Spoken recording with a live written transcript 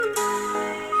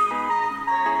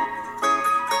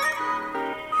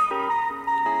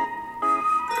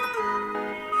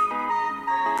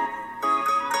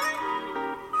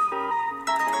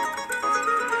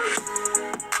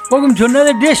Welcome to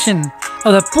another edition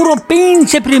of the Puro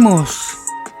Pinche Primos.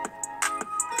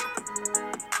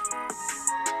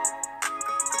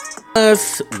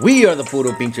 We are the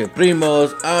Puro Pinche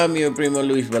Primos. I'm your primo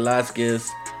Luis Velasquez.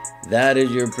 That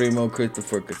is your primo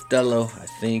Christopher Costello. I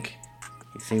think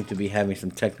he seems to be having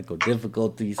some technical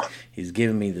difficulties. He's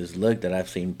giving me this look that I've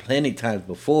seen plenty times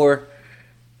before.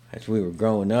 As we were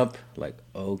growing up, like,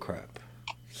 oh crap,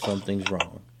 something's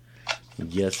wrong.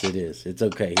 Yes, it is. It's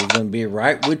okay. He's going to be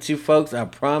right with you, folks. I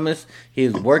promise. He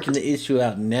is working the issue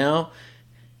out now.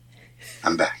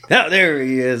 I'm back. Oh, there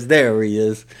he is. There he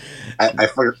is. I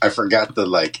forgot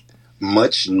the,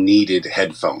 much needed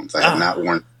headphones. I have not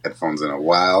worn headphones in a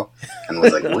while and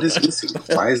was like, what is missing?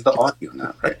 Why is the audio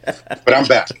not right? But I'm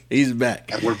back. He's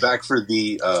back. And we're back for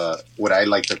the, what I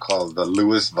like to call the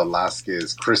Luis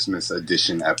Velasquez Christmas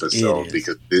edition episode,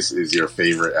 because this is your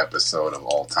favorite episode of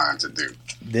all time to do.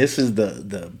 This is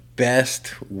the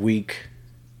best week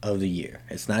of the year.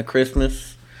 It's not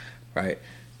Christmas, right?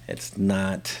 It's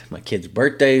not my kids'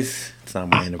 birthdays. It's not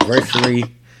my anniversary.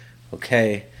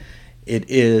 Okay. It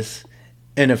is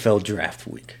NFL draft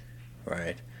week,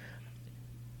 right?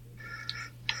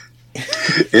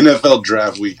 NFL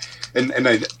draft week. And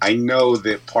I know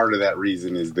that part of that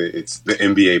reason is that it's the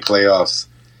NBA playoffs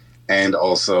and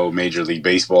also Major League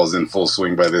Baseball is in full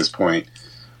swing by this point.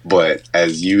 But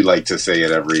as you like to say at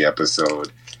every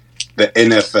episode, the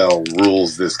NFL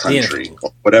rules this country,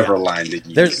 whatever line that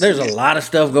you use. There's a lot of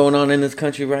stuff going on in this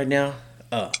country right now.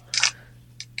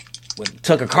 When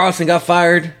Tucker Carlson got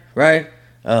fired, right?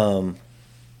 Don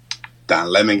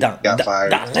Lemon got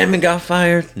fired. Don Lemon got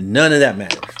fired. None of that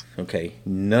matters. Okay,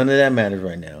 none of that matters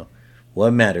right now.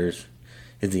 What matters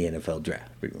is the NFL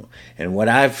draft. And what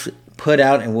I've put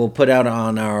out and we'll put out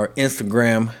on our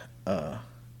Instagram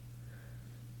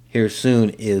here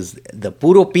soon is the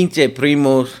Puro Pinche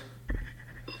Primos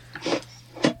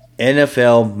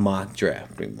NFL mock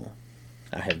draft, primo.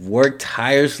 I have worked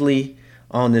tirelessly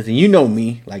on this, and you know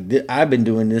me, I've been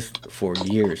doing this for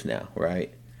years now,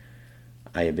 right?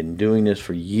 I have been doing this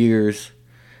for years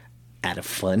out of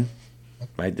fun,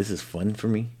 right? This is fun for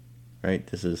me, right?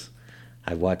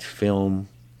 I watch film,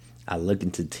 I look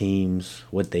into teams,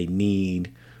 what they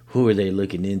need, who are they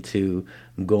looking into.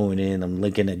 I'm going in, I'm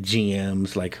looking at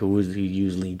GMs, like who is he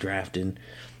usually drafting.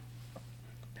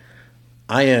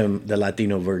 I am the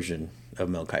Latino version of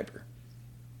Mel Kiper.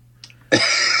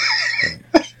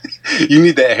 You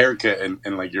need that haircut and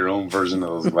your own version of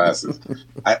those glasses.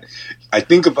 I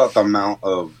think about the amount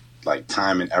of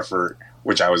time and effort,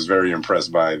 which I was very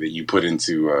impressed by, that you put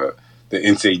into the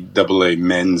NCAA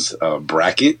men's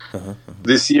bracket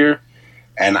this year.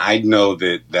 And I know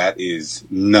that is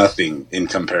nothing in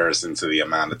comparison to the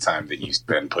amount of time that you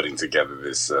spend putting together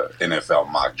this NFL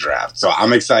mock draft. So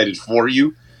I'm excited for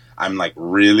you. I'm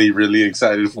really, really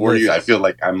excited for you. I feel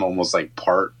like I'm almost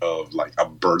part of a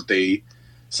birthday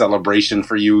celebration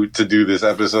for you to do this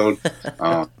episode.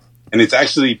 And it's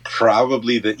actually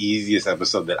probably the easiest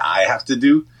episode that I have to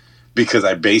do, because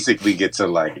I basically get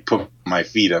to put my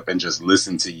feet up and just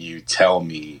listen to you tell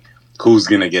me who's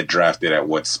going to get drafted at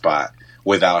what spot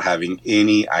without having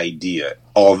any idea.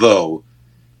 Although,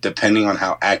 depending on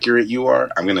how accurate you are,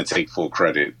 I'm going to take full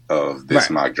credit of this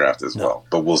mock draft as well.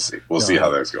 But we'll see. We'll see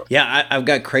how that's going. Yeah, I've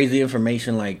got crazy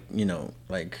information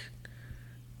like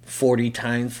 40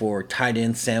 times for tight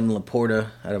end Sam Laporta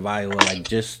out of Iowa.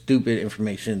 Just stupid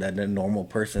information that a normal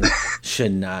person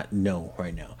should not know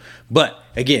right now. But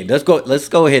again, let's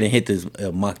go ahead and hit this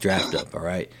mock draft up, all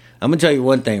right? I'm going to tell you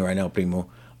one thing right now, Primo.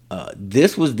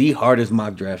 This was the hardest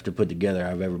mock draft to put together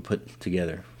I've ever put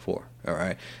together for, all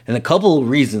right? And a couple of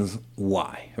reasons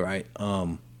why, right?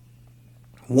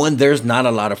 One, there's not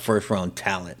a lot of first-round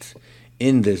talent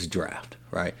in this draft,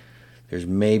 right? There's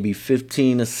maybe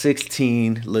 15 to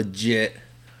 16 legit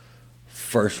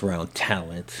first-round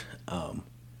talent. And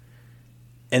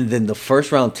then the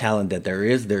first-round talent that there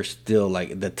is, there's still,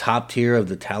 the top tier of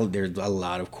the talent, there's a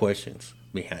lot of questions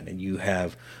behind it. You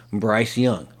have Bryce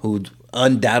Young, who's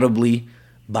undoubtedly,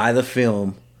 by the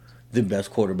film, the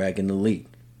best quarterback in the league.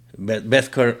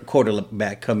 Best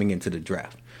quarterback coming into the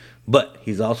draft. But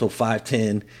he's also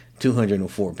 5'10",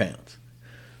 204 pounds,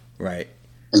 right?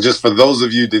 And just for those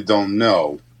of you that don't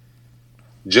know,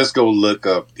 just go look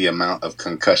up the amount of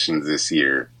concussions this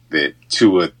year that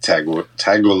Tua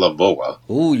Tagovailoa had.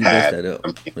 You messed that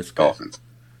up. Dolphins.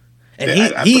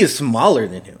 And he is smaller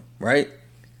than him, right?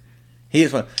 He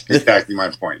is exactly my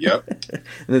point. Yep.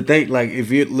 The thing, if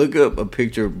you look up a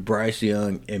picture of Bryce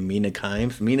Young and Mina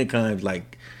Kimes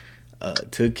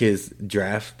took his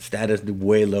draft status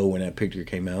way low when that picture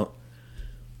came out.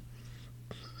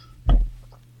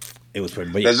 It was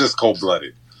pretty. That's just cold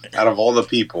blooded. out of all the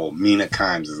people, Mina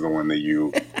Kimes is the one that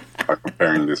you are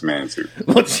comparing this man to.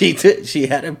 Well, she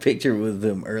had a picture with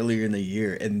them earlier in the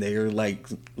year, and they were like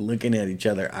looking at each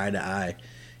other eye to eye.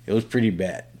 It was pretty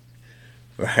bad,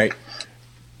 right?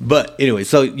 But anyway,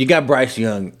 so you got Bryce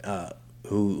Young,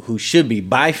 who should be,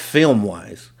 by film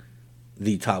wise,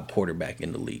 the top quarterback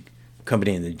in the league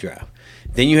coming in the draft.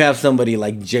 Then you have somebody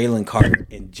like Jalen Carter,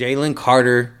 and Jalen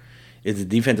Carter is a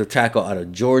defensive tackle out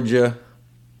of Georgia.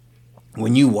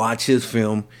 When you watch his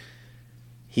film,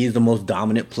 he is the most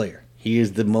dominant player. He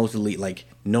is the most elite. Like,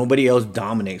 nobody else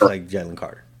dominates like Jalen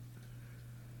Carter.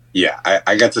 Yeah,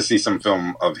 I got to see some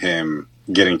film of him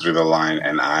getting through the line,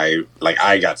 and I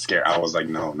got scared. I was like,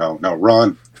 no,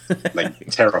 run. Like,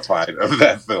 terrified of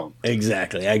that film.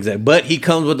 Exactly. But he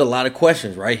comes with a lot of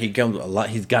questions, right? He's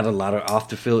got a lot of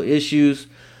off-the-field issues.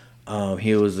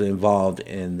 He was involved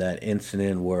in that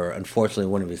incident where, unfortunately,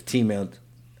 one of his teammates,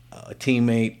 a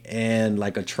teammate and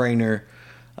like a trainer,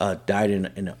 died in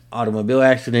an automobile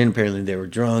accident. Apparently, they were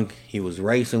drunk. He was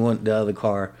racing the other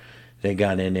car. They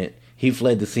got in it. He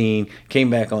fled the scene, came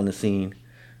back on the scene.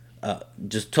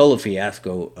 Just total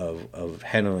fiasco of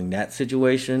handling that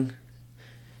situation.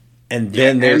 And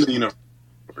then there's the University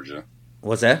of Georgia.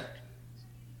 What's that?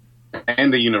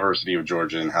 And the University of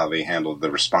Georgia and how they handled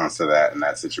the response to that in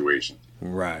that situation.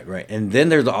 Right. And then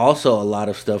there's also a lot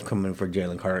of stuff coming for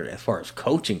Jalen Carter as far as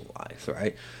coaching wise,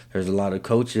 right? There's a lot of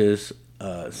coaches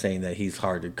saying that he's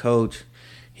hard to coach.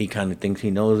 He kind of thinks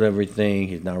he knows everything.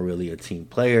 He's not really a team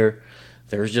player.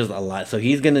 There's just a lot. So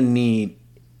he's gonna need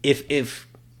if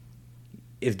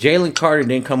Jalen Carter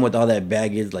didn't come with all that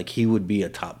baggage, like he would be a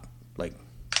top, like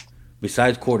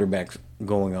besides quarterbacks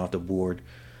going off the board,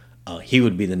 he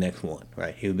would be the next one,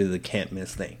 right? He would be the can't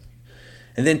miss thing.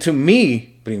 And then to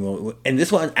me, and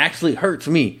this one actually hurts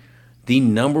me, the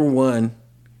number one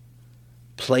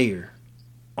player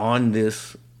on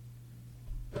this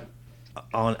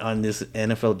on this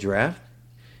NFL draft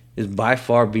is by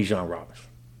far Bijan Robinson.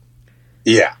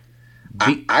 Yeah.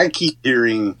 I keep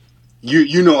hearing,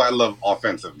 you know I love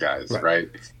offensive guys, right?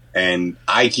 And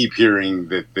I keep hearing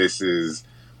that this is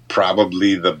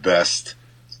probably the best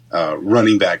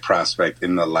running back prospect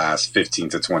in the last 15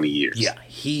 to 20 years. Yeah,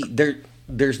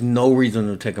 there's no reason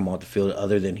to take him off the field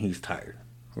other than he's tired,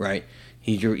 right?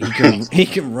 He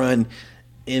can run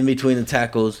in between the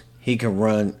tackles. He can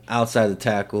run outside the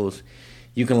tackles.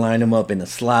 You can line him up in the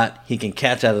slot. He can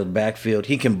catch out of the backfield.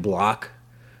 He can block,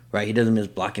 right? He doesn't miss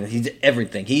blocking. He's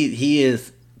everything. He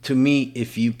is, to me,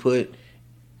 if you put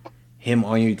him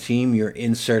on your team, you're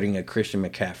inserting a Christian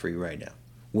McCaffrey right now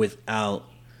without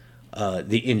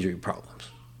the injury problems,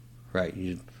 right?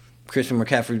 Christian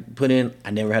McCaffrey put in,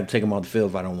 I never have to take him off the field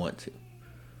if I don't want to,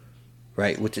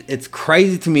 right? Which it's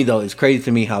crazy to me, though. It's crazy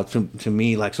to me how, to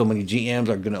me, like so many GMs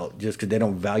are going to, just because they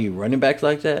don't value running backs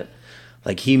like that,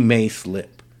 like he may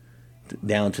slip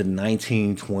down to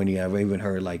 19, 20. I've even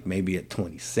heard like maybe at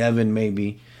 27,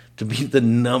 maybe, to be the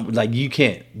number. Like you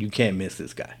can't miss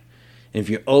this guy. And if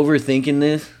you're overthinking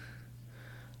this,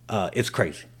 it's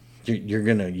crazy.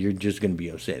 You're just gonna be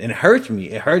upset, and it hurts me.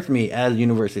 It hurts me as a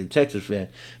University of Texas fan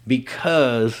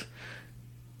because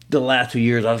the last 2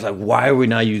 years I was like, why are we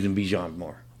not using Bijan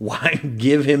more? Why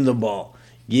give him the ball?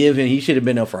 He should have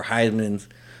been up for Heisman's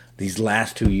these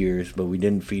last 2 years, but we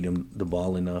didn't feed him the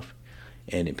ball enough,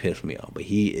 and it pissed me off. But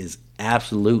he is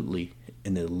absolutely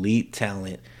an elite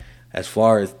talent as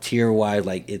far as tier wise.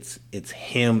 Like it's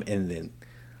him, and then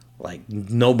like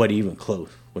nobody even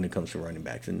close when it comes to running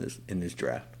backs in this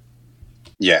draft.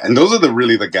 Yeah, and those are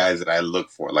the guys that I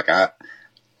look for. Like I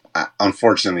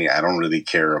unfortunately, I don't really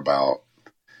care about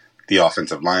the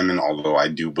offensive linemen, although I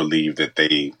do believe that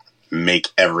they make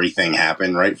everything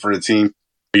happen right for a team.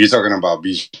 You're talking about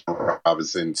Bijan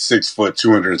Robinson, 6 foot,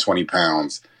 220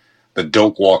 pounds, the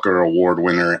Doak Walker Award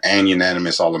winner and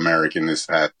unanimous All-American this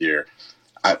past year.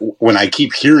 When I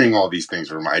keep hearing all these things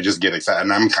from him, I just get excited.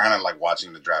 And I'm kind of like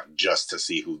watching the draft just to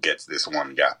see who gets this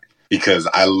one guy. Because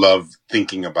I love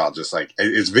thinking about just like,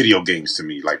 it's video games to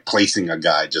me, like placing a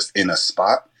guy just in a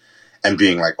spot and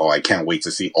being like, oh, I can't wait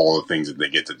to see all the things that they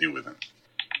get to do with him.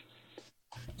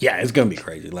 Yeah, it's going to be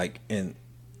crazy. Like, and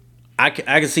I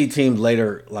can see teams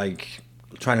later like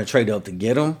trying to trade up to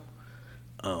get him.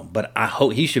 But I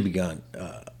hope he should be gone.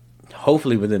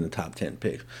 Hopefully within the top 10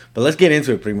 picks. But let's get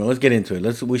into it, Primo. Let's get into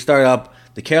it. We start up.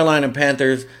 The Carolina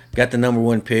Panthers got the number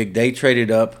 1 pick. They traded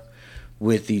up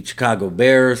with the Chicago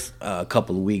Bears a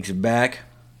couple of weeks back.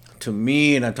 To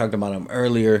me, and I talked about them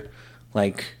earlier,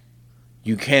 like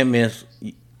you can't miss.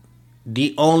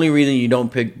 The only reason you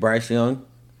don't pick Bryce Young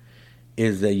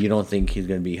is that you don't think he's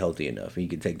going to be healthy enough and he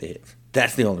can take the hits.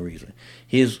 That's the only reason.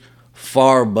 He's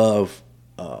far above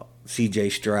C.J.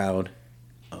 Stroud.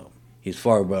 He's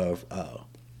far above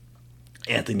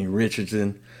Anthony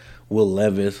Richardson, Will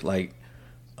Levis. Like,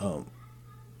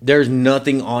 there's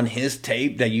nothing on his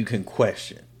tape that you can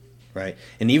question, right?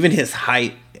 And even his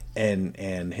height and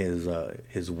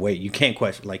his weight, you can't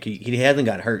question. Like, he hasn't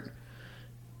got hurt.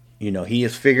 You know, he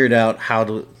has figured out how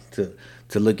to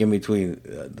look in between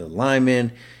the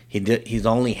linemen. He's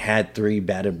only had 3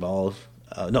 batted balls.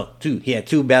 No, 2. He had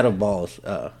 2 batted balls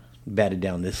batted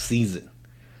down this season,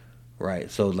 right?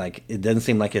 So, like, it doesn't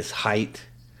seem like his height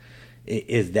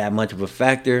is that much of a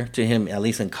factor to him, at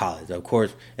least in college. Of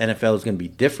course, NFL is going to be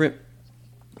different,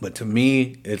 but to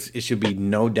me, it should be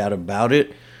no doubt about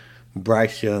it.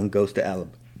 Bryce Young goes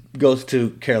to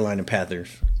Carolina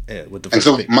Panthers with the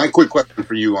first pick. My quick question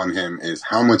for you on him is,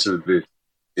 how much of this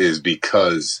is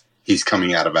because he's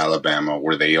coming out of Alabama,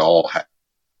 where they all have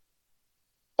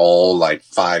like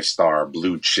 5-star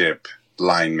blue chip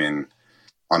linemen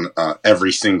on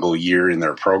every single year in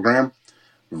their program,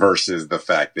 versus the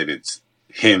fact that it's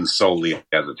him solely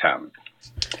as a talent?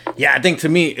 Yeah, I think to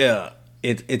me,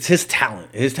 it's his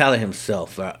talent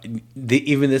himself.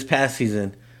 Even this past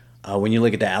season, when you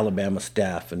look at the Alabama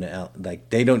staff and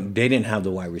they didn't have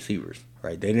the wide receivers,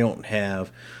 right? They don't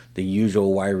have the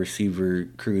usual wide receiver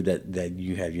crew that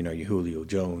you have, you know, your Julio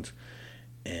Jones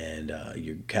and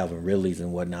your Calvin Ridleys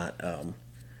and whatnot.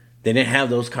 They didn't have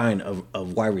those kind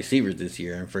of wide receivers this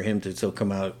year, and for him to still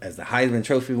come out as the Heisman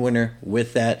Trophy winner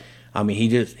with that, I mean,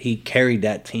 he carried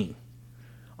that team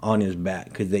on his back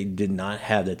because they did not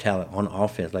have the talent on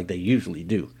offense like they usually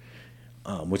do,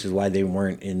 which is why they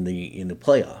weren't in the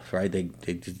playoffs, right? They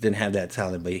just didn't have that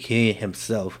talent, but he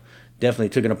himself definitely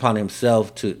took it upon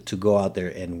himself to go out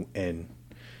there and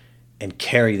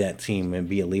carry that team and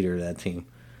be a leader of that team.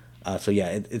 So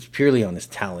yeah, it's purely on his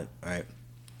talent, right?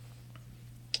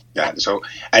 Yeah. So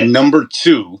at number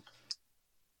 2,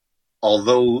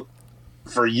 although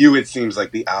for you it seems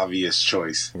like the obvious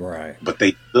choice, right? But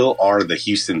they still are the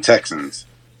Houston Texans.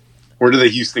 Where do the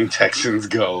Houston Texans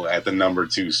go at the number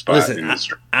 2 spot in this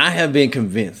draft? I have been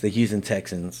convinced the Houston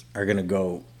Texans are going to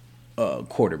go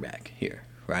quarterback here,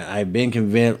 right? I've been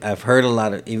convinced. I've heard a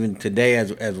lot of, even today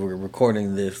as we're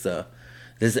recording this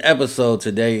episode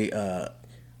today, a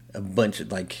bunch of,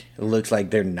 like, it looks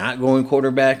like they're not going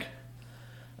quarterback.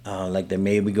 Like they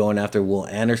may be going after Will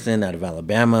Anderson out of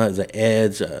Alabama as an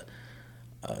edge.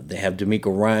 They have D'Amico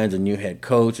Ryans, a new head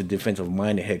coach, a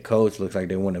defensive-minded head coach. Looks like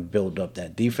they want to build up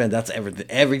that defense. That's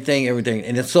everything.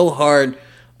 And it's so hard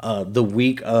the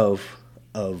week of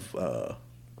the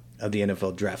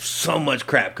NFL draft. So much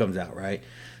crap comes out, right?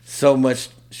 So much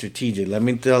strategic. Let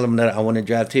me tell them that I want to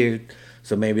draft here,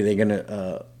 so maybe they're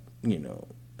gonna,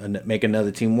 make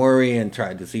another team worry and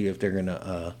try to see if they're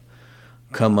gonna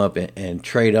come up and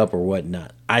trade up or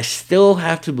whatnot. I still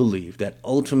have to believe that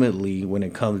ultimately, when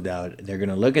it comes down, they're going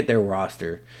to look at their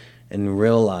roster and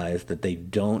realize that they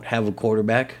don't have a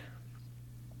quarterback,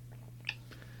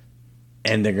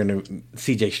 and they're going to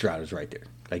C.J. Stroud is right there.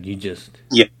 Like, you just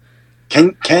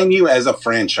Can you, as a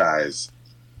franchise,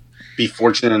 be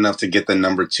fortunate enough to get the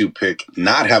number 2 pick,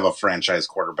 not have a franchise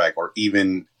quarterback or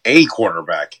even a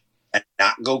quarterback, and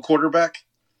not go quarterback?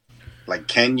 Like,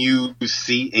 can you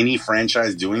see any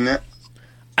franchise doing that?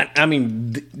 I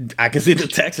mean, I can see the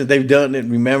Texans. They've done it.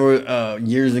 Remember,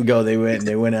 years ago, they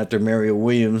went after Mario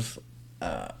Williams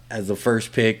as the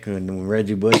first pick when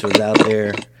Reggie Bush was out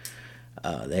there.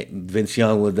 Vince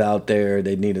Young was out there.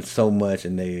 They needed so much,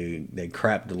 and they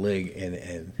crapped the league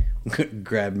and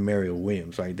grabbed Mario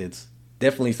Williams. Right, that's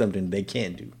definitely something they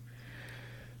can do.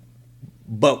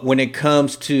 But when it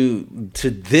comes to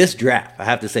this draft, I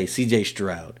have to say C.J.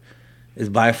 Stroud is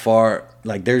by far,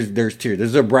 like, there's tiers.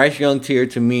 There's a Bryce Young tier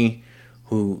to me,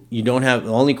 who you don't have.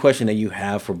 The only question that you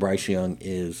have for Bryce Young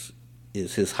is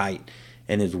his height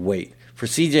and his weight. For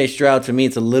C.J. Stroud, to me,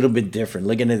 it's a little bit different.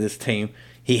 Looking at this team,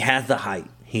 he has the height,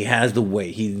 he has the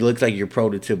weight. He looks like your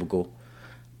prototypical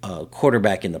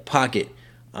quarterback in the pocket.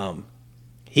 When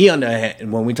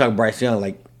we talk Bryce Young,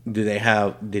 like, did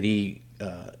he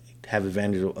have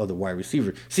advantage of the wide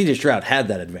receiver? C.J. Stroud had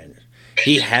that advantage.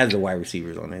 He has the wide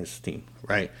receivers on his team,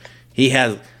 right? He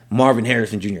has Marvin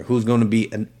Harrison Jr., who's going to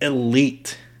be an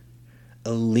elite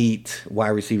wide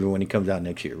receiver when he comes out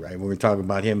next year, right? We're talking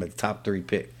about him as top 3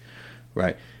 pick,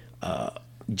 right?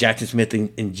 Jackson Smith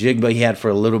and Jigba he had for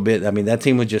a little bit. I mean, that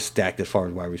team was just stacked as far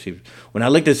as wide receivers. When I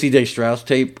looked at C.J. Stroud's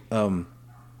tape,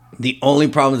 the only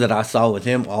problems that I saw with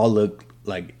him all looked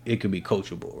like it could be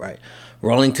coachable, right?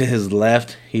 Rolling to his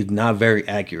left, he's not very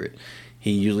accurate.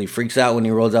 He usually freaks out when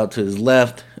he rolls out to his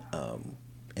left,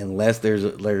 unless there's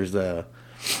an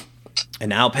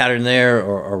out pattern there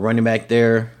or running back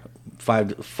there.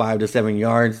 five to 7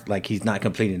 yards, like he's not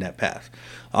completing that pass.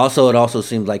 Also, it also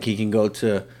seems like he can go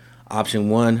to option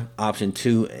 1, option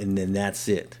 2, and then that's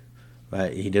it.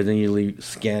 Right? He doesn't usually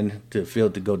scan the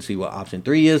field to go to see what option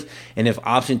 3 is, and if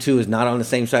option 2 is not on the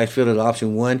same size field as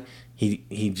option 1,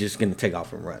 he's just going to take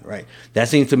off and run. Right? That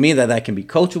seems to me that can be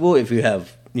coachable if you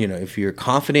have, if you're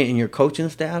confident in your coaching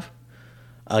staff,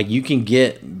 you can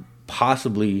get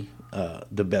possibly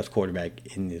the best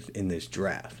quarterback in this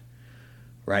draft.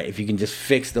 Right? If you can just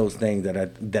fix those things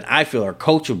that I feel are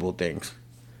coachable things,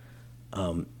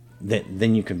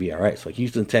 then you can be all right. So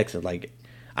Houston Texans, like,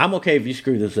 I'm okay if you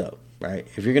screw this up, right?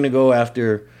 If you're gonna go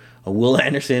after a Will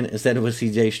Anderson instead of a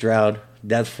C.J. Stroud,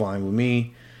 that's fine with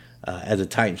me. As a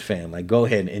Titans fan, like, go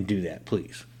ahead and do that,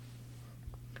 please.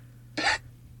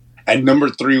 At number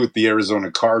 3 with the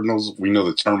Arizona Cardinals, we know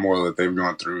the turmoil that they've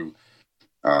gone through.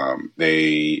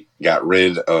 They got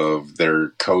rid of their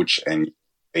coach and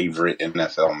favorite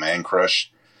NFL man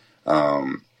crush,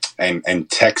 and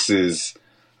Texas,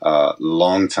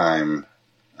 longtime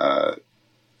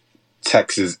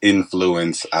Texas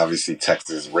influence. Obviously,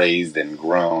 Texas raised and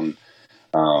grown.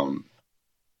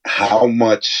 How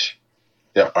much?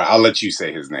 Yeah, I'll let you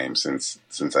say his name since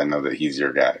I know that he's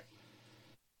your guy.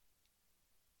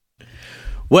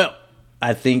 Well,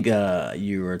 I think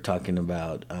you were talking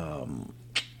about.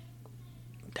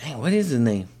 Dang, what is his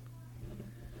name?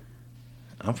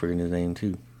 I'm forgetting his name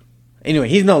too. Anyway,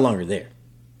 he's no longer there.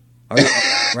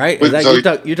 Right? Is that, so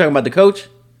you're talking about the coach?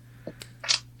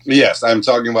 Yes, I'm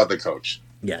talking about the coach.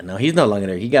 Yeah, no, he's no longer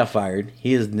there. He got fired.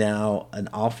 He is now an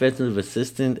offensive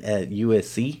assistant at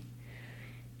USC.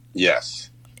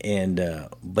 Yes. And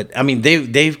but I mean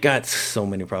they've got so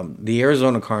many problems. The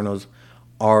Arizona Cardinals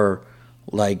are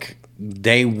like,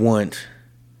 they want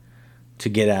to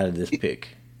get out of this pick.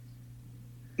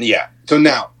 Yeah. So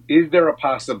now, is there a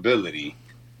possibility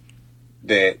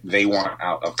that they want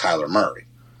out of Kyler Murray?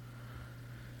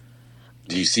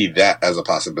 Do you see that as a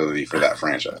possibility for that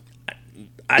franchise?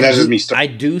 I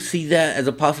do see that as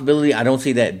a possibility. I don't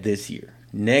see that this year.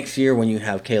 Next year, when you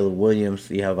have Caleb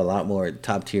Williams, you have a lot more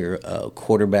top-tier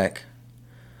quarterback,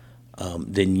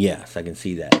 then yes, I can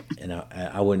see that. And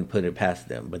I wouldn't put it past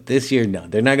them. But this year, no.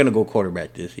 They're not going to go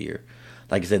quarterback this year.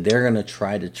 Like I said, they're going to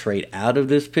try to trade out of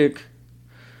this pick.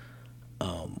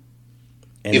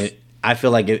 I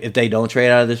feel like if they don't trade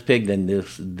out of this pick, then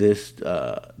this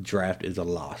draft is a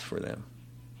loss for them.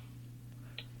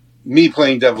 Me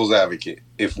playing devil's advocate,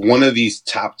 if one of these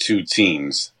top 2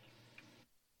 teams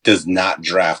does not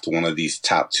draft one of these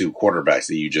top 2 quarterbacks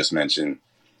that you just mentioned,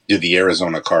 do the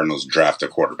Arizona Cardinals draft a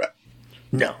quarterback?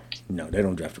 No, they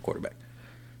don't draft a quarterback.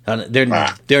 They're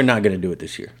not going to do it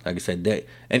this year. Like I said,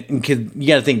 because you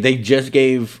got to think, they just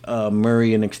gave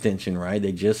Murray an extension, right?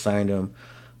 They just signed him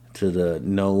to the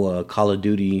no Call of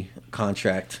Duty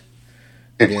contract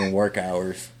during work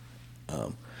hours.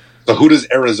 So who does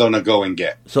Arizona go and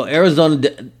get? So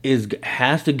Arizona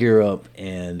has to gear up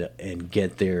and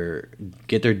get their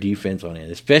defense on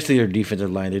it, especially their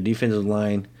defensive line. Their defensive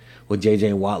line, with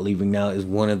J.J. Watt leaving now, is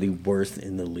one of the worst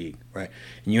in the league, right?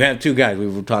 And you have 2 guys.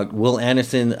 We've talked Will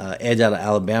Anderson, edge out of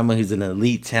Alabama. He's an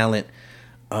elite talent.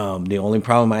 The only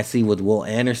problem I see with Will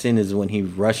Anderson is when he's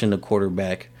rushing the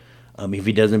quarterback. If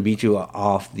he doesn't beat you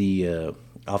off the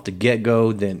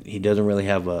get-go, then he doesn't really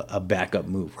have a backup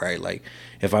move, right? Like,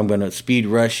 if I'm going to speed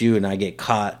rush you and I get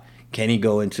caught, can he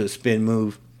go into a spin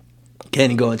move? Can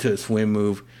he go into a swim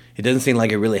move? It doesn't seem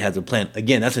like it really has a plan.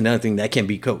 Again, that's another thing that can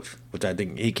be coached, which I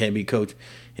think he can be coached.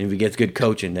 And if he gets good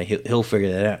coaching, then he'll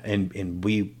figure that out. And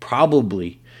we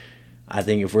probably, I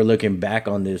think if we're looking back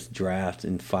on this draft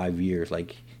in 5 years,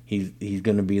 like, he's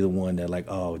going to be the one that, like,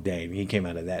 oh, dang, he came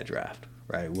out of that draft,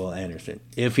 right? Will Anderson,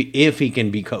 if he can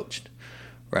be coached.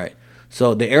 Right.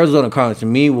 So the Arizona Cardinals, to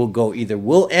me, will go either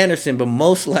Will Anderson, but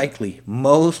most likely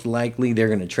they're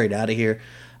going to trade out of here.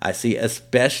 I see,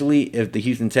 especially if the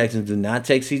Houston Texans do not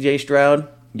take C.J. Stroud,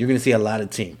 you're going to see a lot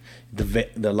of teams.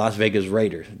 The Las Vegas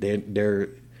Raiders, they're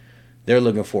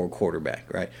looking for a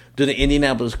quarterback, right? Do the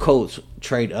Indianapolis Colts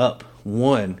trade up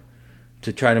one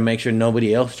to try to make sure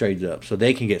nobody else trades up so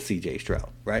they can get C.J. Stroud,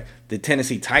 right? The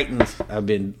Tennessee Titans have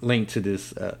been linked to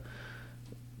this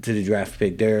to the draft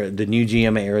pick. The new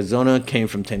GM at Arizona came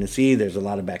from Tennessee. There's a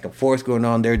lot of back and forth going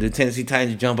on there. The Tennessee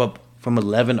Titans jump up from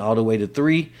 11 all the way to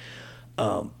 3.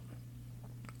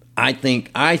 I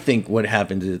think what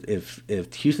happens is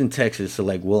if Houston Texans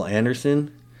select Will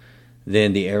Anderson,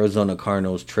 then the Arizona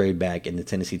Cardinals trade back and the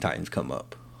Tennessee Titans come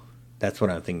up. That's what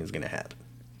I think is going to happen.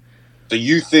 So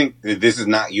you think that this is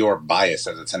not your bias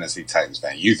as a Tennessee Titans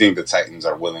fan? You think the Titans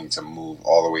are willing to move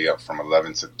all the way up from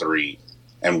 11 to 3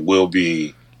 and will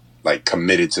be like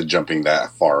committed to jumping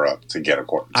that far up to get a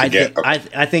quarter.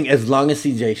 I think as long as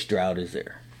C.J. Stroud is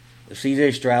there. If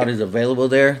C.J. Stroud is available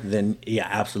there, then yeah,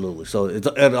 absolutely. So it's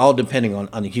all depending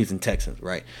on the Houston Texans,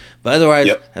 right? But otherwise,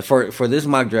 for this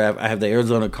mock draft, I have the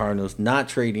Arizona Cardinals not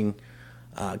trading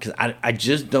because I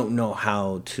just don't know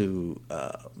how to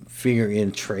figure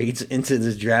in trades into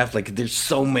this draft. Like, there's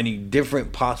so many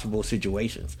different possible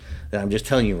situations that I'm just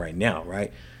telling you right now,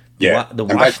 right? Yeah, The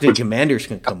Washington Commanders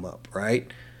can come up, right?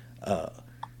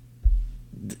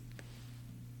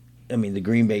 The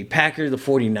Green Bay Packers, the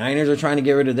 49ers are trying to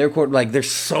get rid of their quarterback. Like, there's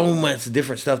so much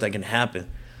different stuff that can happen.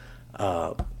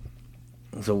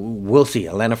 So we'll see.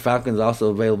 Atlanta Falcons also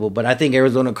available. But I think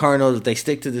Arizona Cardinals, if they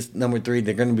stick to this number 3,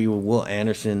 they're going to be with Will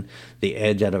Anderson, the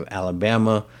edge out of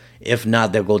Alabama. If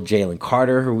not, they'll go Jalen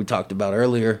Carter, who we talked about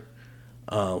earlier,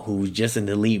 who's just an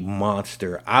elite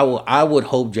monster. I would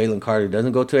hope Jalen Carter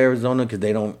doesn't go to Arizona because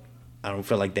I don't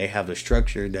feel like they have the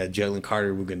structure that Jalen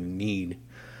Carter we're going to need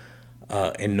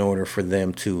in order for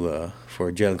them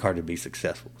for Jalen Carter to be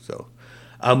successful. So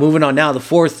moving on now, the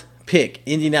 4th pick,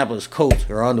 Indianapolis Colts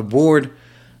are on the board.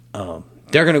 They're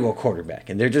going to go quarterback,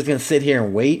 and they're just going to sit here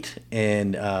and wait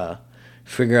and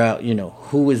figure out,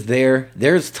 who is there.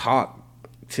 There's talk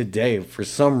today, for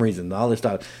some reason, all this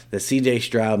talk that C.J.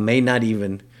 Stroud may not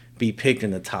even be picked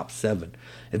in the top 7.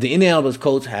 If the Indianapolis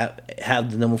Colts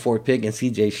have the number 4 pick and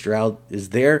C.J. Stroud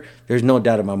is there, there's no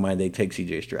doubt in my mind they take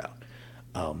C.J. Stroud.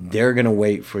 They're just going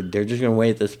to wait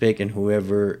at this pick, and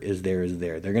whoever is there is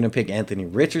there. They're going to pick Anthony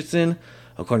Richardson,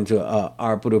 according to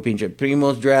our Puro Pinche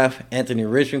Primos draft. Anthony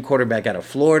Richardson, quarterback out of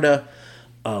Florida.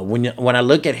 When I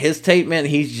look at his tape, man,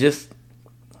 he's just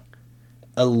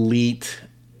elite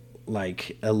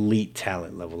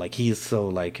talent level. Like, he is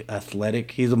so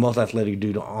athletic. He's the most athletic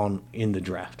dude in the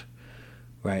draft,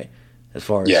 right? As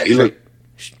far as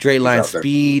straight line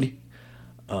speed,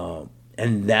 and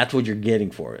that's what you're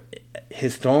getting for it.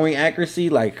 His throwing accuracy,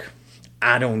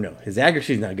 I don't know. His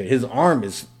accuracy is not good. His arm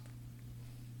is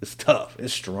tough.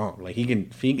 It's strong. Like, he can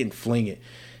fling it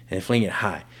and fling it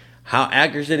high. How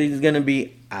accurate he's gonna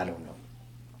be, I don't know.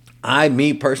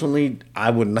 Me personally,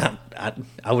 I would not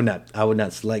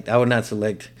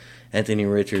select Anthony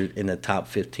Richards in the top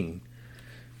 15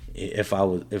 if I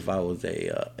was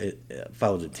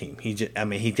a team. He's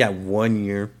got 1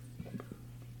 year.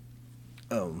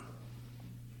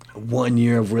 1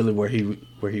 year of really where he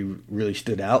really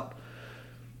stood out.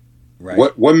 Right.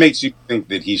 What makes you think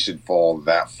that he should fall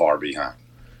that far behind?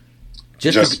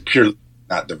 Just purely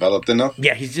not developed enough?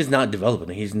 Yeah, he's just not developing.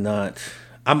 He's not.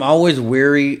 I'm always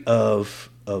wary of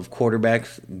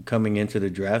quarterbacks coming into the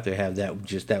draft. They have that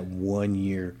 1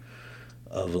 year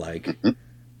of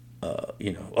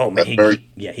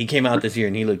he came out this year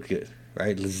and he looked good,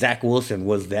 right? Zach Wilson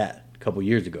was that a couple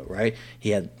years ago, right?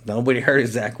 Nobody heard of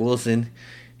Zach Wilson.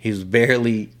 He was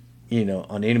barely,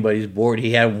 on anybody's board.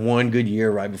 He had 1 good year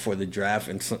right before the draft,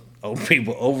 and some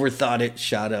people overthought it,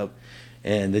 shot up,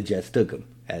 and the Jets took him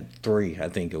at 3, I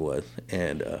think it was.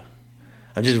 And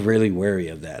I'm just really wary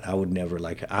of that. I would never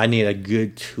I need a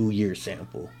good 2-year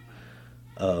sample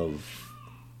of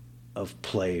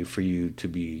play for you to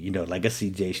be, like a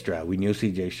C.J. Stroud. We knew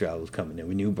C.J. Stroud was coming in.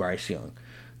 We knew Bryce Young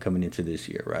coming into this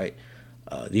year, right?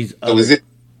 Is it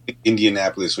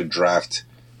Indianapolis would draft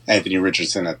Anthony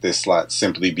Richardson at this slot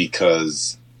simply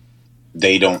because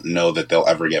they don't know that they'll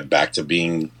ever get back to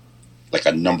being like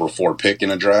a number 4 pick in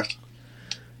a draft?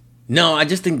 No, I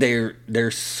just think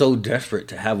they're so desperate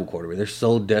to have a quarterback. They're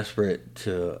so desperate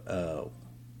to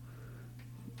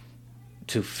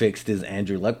fix this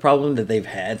Andrew Luck problem that they've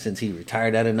had since he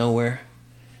retired out of nowhere,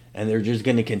 and they're just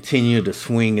going to continue to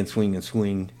swing and swing and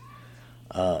swing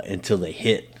until they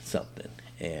hit something.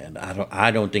 And I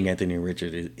don't think Anthony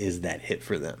Richardson is that hit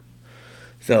for them.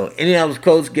 So Indianapolis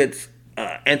Colts gets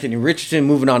Anthony Richardson.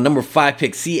 Moving on, number 5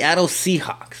 pick, Seattle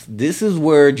Seahawks. This is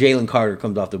where Jalen Carter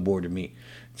comes off the board to me.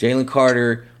 Jalen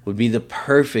Carter would be the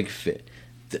perfect fit.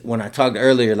 When I talked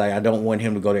earlier, I don't want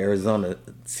him to go to Arizona.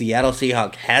 Seattle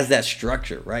Seahawks has that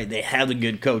structure, right? They have the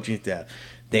good coaching staff.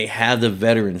 They have the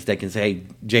veterans that can say, hey,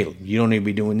 Jalen, you don't need to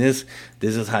be doing this.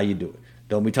 This is how you do it.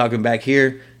 Don't be talking back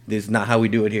here. This is not how we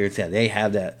do it here in Seattle. They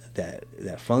have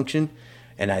that function,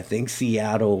 and I think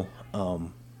Seattle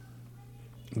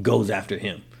goes after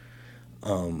him.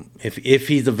 If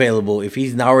he's available, if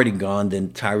he's not already gone,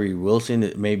 then Tyree Wilson,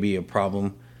 it may be a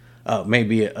problem.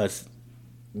 Maybe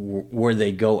where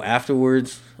they go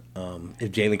afterwards.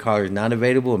 If Jalen Carter is not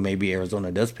available, and maybe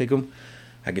Arizona does pick him,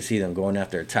 I can see them going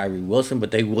after Tyree Wilson. But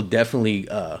they will definitely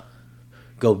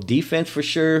go defense for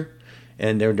sure.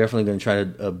 And they're definitely going to try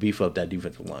to beef up that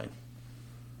defensive line.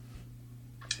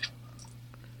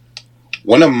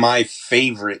 One of my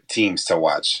favorite teams to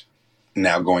watch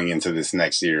now going into this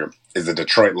next year is the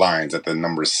Detroit Lions at the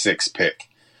number 6 pick.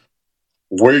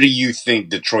 Where do you think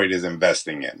Detroit is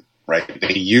investing in? Right?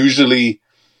 They usually,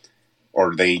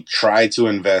 or they try to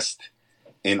invest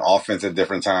in offense at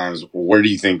different times. Where do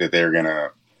you think that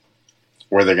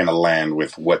where they're gonna land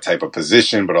with what type of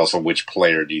position, but also which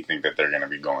player do you think that they're gonna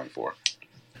be going for?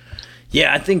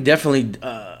 Yeah, I think definitely.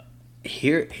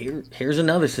 Here's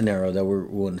another scenario that we're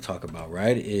going to talk about.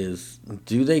 Right? Is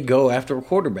do they go after a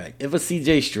quarterback if a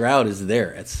C.J. Stroud is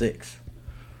there at 6?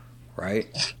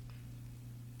 Right?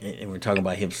 And we're talking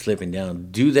about him slipping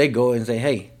down. Do they go and say,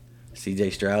 "Hey, C.J.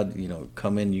 Stroud,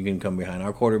 come in. You can come behind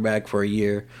our quarterback for a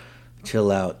year,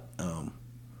 chill out."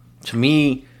 To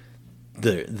me,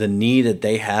 the need that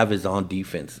they have is on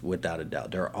defense, without a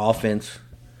doubt. Their offense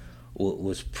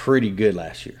was pretty good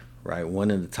last year, right? One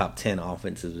of the top 10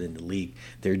 offenses in the league.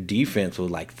 Their defense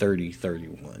was like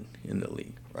 30-31 in the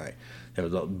league, right? There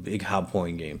was a big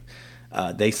high-point game.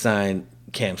 They signed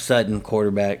Cam Sutton,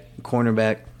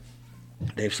 cornerback.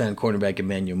 They've signed cornerback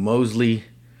Emmanuel Mosley.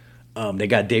 They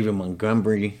got David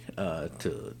Montgomery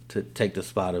to take the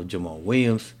spot of Jamal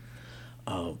Williams.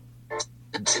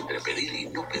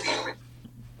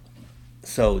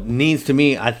 So needs to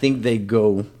me, I think they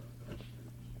go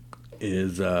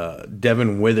is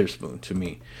Devin Witherspoon to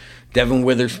me. Devin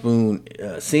Witherspoon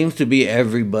seems to be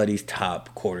everybody's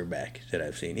top quarterback that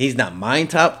I've seen. He's not my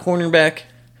top cornerback.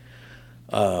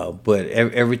 But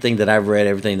everything that I've read,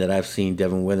 everything that I've seen,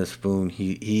 Devin Witherspoon,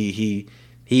 he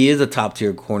is a top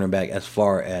tier cornerback as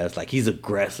far as like he's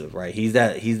aggressive, right? He's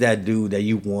that dude that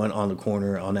you want on the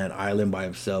corner on that island by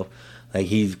himself. Like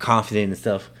he's confident and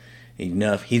stuff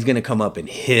enough. He's gonna come up and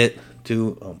hit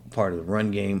too, part of the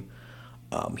run game.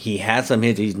 He has some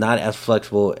hits. He's not as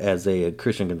flexible as a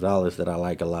Christian Gonzalez that I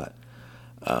like a lot.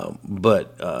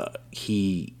 But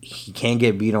he can't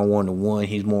get beat on 1-to-1.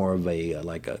 He's more of a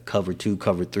like a cover 2,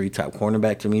 cover 3 type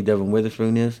cornerback to me. Devin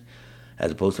Witherspoon is,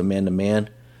 as opposed to man to man.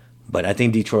 But I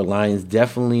think Detroit Lions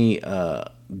definitely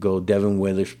go Devin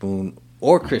Witherspoon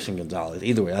or Christian Gonzalez.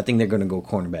 Either way, I think they're going to go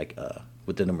cornerback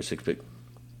with the number 6 pick.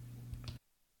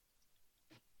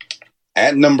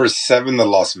 At number 7, the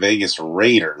Las Vegas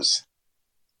Raiders.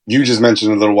 You just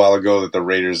mentioned a little while ago that the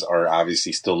Raiders are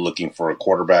obviously still looking for a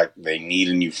quarterback. They need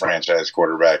a new franchise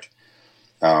quarterback.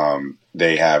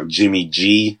 They have Jimmy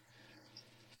G,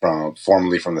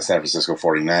 formerly from the San Francisco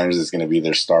 49ers, is going to be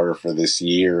their starter for this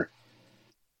year.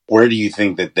 Where do you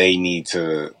think that they need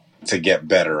to get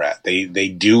better at? They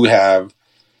do have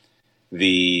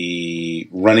the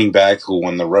running back who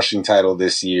won the rushing title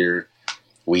this year.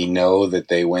 We know that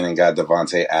they went and got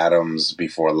Devontae Adams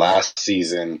before last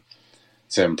season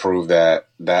to improve that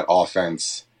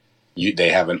offense. They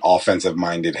have an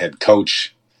offensive-minded head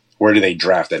coach. Where do they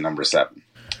draft at number 7?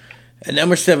 At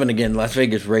number 7, again, Las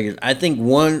Vegas Raiders. I think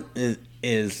one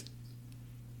is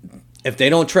if they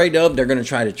don't trade up, they're going to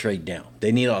try to trade down.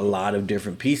 They need a lot of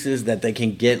different pieces that they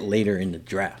can get later in the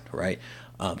draft, right?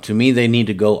 To me, they need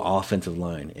to go offensive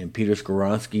line. And Peter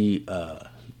Skoronski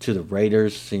to the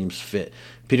Raiders seems fit.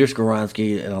 Peter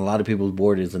Skoronski, and a lot of people's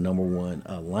board, is the number 1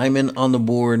 lineman on the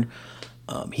board.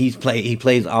 He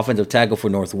plays offensive tackle for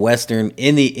Northwestern.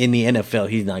 In the NFL,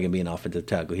 he's not going to be an offensive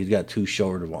tackle. He's got too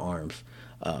short of arms,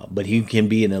 but he can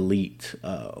be an elite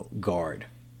guard,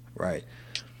 right?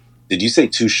 Did you say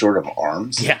too short of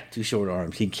arms? Yeah, too short of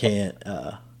arms. He can't.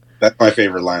 That's my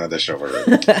favorite line of the show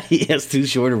already. He has too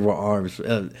short of arms.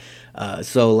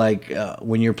 So like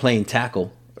when you're playing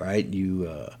tackle, right?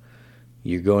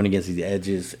 You're going against these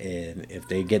edges, and if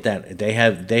they get that, if they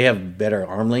have better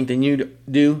arm length than you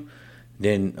do,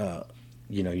 then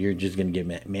you're just going to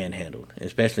get manhandled,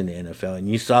 especially in the NFL. And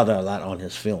you saw that a lot on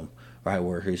his film, right,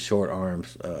 where his short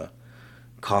arms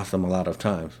cost him a lot of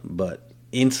times. But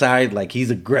inside, like,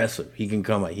 he's aggressive. He can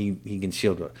come out. He can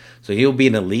shield up. So he'll be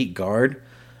an elite guard.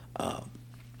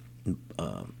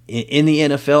 In the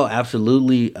NFL,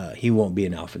 absolutely, he won't be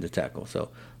an offensive tackle. So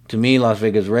to me, Las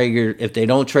Vegas Raiders, if they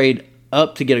don't trade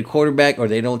up to get a quarterback or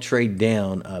they don't trade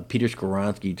down, Peter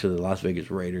Skoronski to the Las Vegas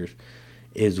Raiders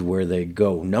is where they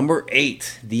go. Number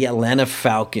 8, the Atlanta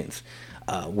Falcons,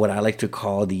 what I like to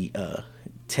call the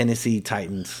Tennessee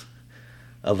Titans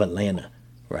of Atlanta,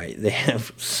 right? They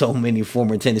have so many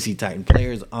former Tennessee Titan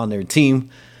players on their team.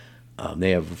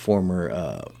 They have a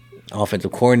former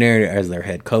offensive coordinator as their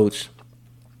head coach.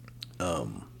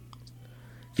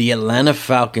 The Atlanta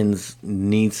Falcons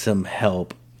need some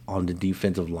help on the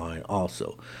defensive line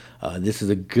also. This is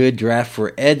a good draft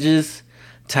for edges.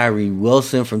 Tyree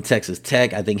Wilson from Texas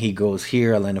Tech, I think he goes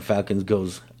here. Atlanta Falcons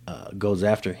goes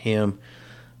after him.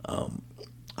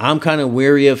 I'm kind of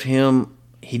weary of him.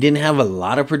 He didn't have a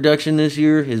lot of production this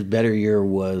year. His better year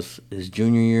was his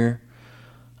junior year.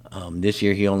 This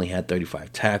year he only had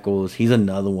 35 tackles. He's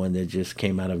another one that just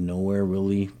came out of nowhere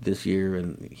really this year,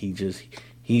 and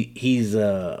he's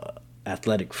a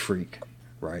athletic freak,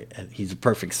 right? And he's a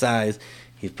perfect size.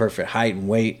 He's perfect height and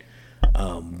weight.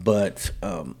 But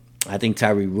I think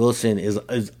Tyree Wilson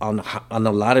is on a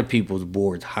lot of people's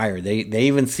boards higher. They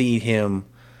even see him.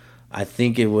 I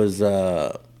think it was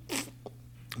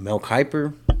Mel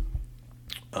Kiper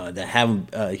that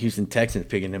have Houston Texans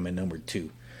picking him at number 2.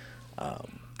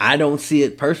 I don't see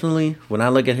it personally when I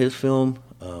look at his film,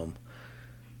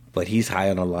 but he's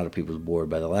high on a lot of people's board.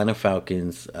 By the Atlanta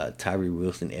Falcons, Tyree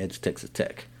Wilson, edge Texas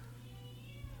Tech.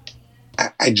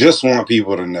 I just want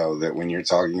people to know that when you're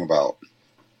talking about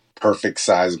perfect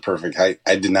size and perfect height,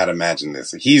 I did not imagine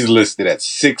this. He's listed at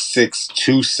 6'6",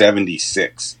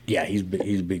 276. Yeah, he's big,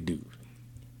 he's a big dude.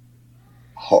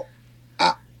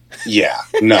 Yeah,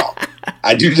 no.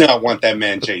 I do not want that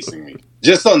man chasing me.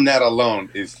 Just on that alone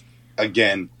is,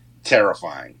 again,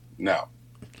 terrifying. No.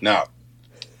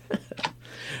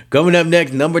 Coming up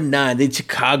next, number 9, the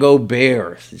Chicago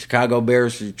Bears. The Chicago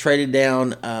Bears are traded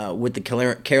down with the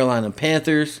Carolina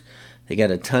Panthers. They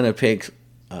got a ton of picks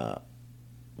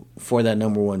for that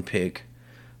number 1 pick.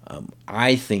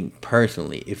 I think,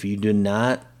 personally, if you do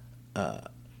not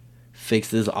fix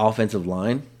this offensive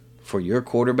line for your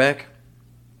quarterback,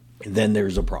 then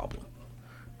there's a problem,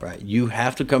 right? You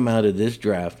have to come out of this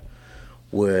draft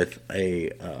with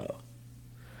a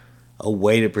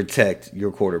way to protect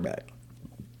your quarterback.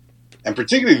 And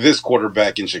particularly this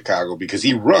quarterback in Chicago, because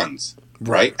he runs,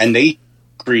 right? And they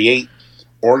create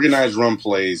organized run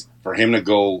plays for him to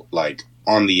go, like,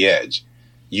 on the edge.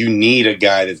 You need a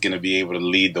guy that's going to be able to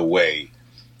lead the way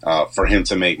for him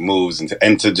to make moves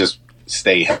and to just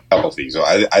stay healthy. So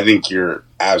I think you're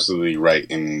absolutely right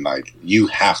in, like, you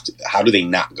have to. How do they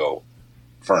not go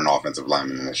for an offensive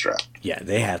lineman in this draft? Yeah,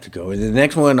 they have to go. And the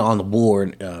next one on the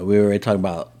board, we were already talking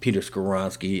about Peter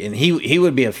Skoronski, and he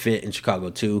would be a fit in Chicago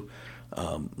too.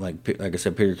 Like I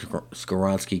said, Peter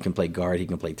Skoronski can play guard, he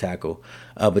can play tackle.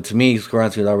 But to me,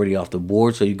 Skoronski is already off the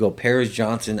board. So you go Paris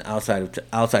Johnson,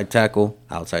 outside tackle,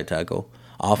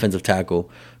 offensive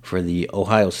tackle for the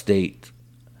Ohio State.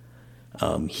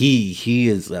 He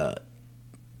is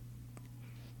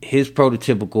his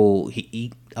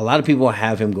prototypical. A lot of people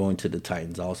have him going to the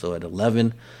Titans also at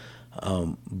 11.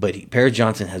 But Paris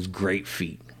Johnson has great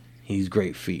feet. He's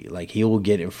great feet. Like, he will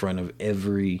get in front of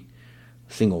every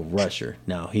single rusher.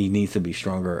 Now, he needs to be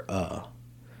stronger.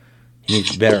 He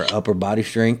needs better upper body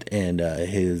strength, and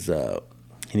he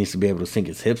needs to be able to sink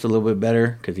his hips a little bit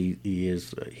better because he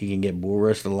can get bull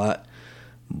rushed a lot.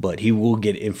 But he will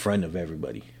get in front of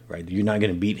everybody, right? You're not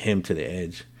going to beat him to the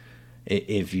edge.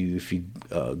 If you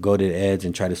go to the edge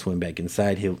and try to swim back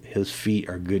inside, his feet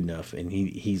are good enough, and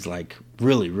he's like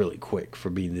really, really quick for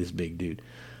being this big dude.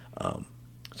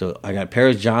 So I got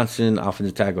Paris Johnson,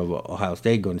 offensive tackle of Ohio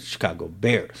State, going to Chicago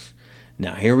Bears.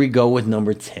 Now here we go with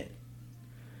number 10,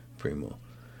 Primo.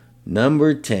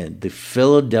 Number 10, the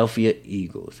Philadelphia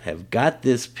Eagles have got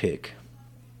this pick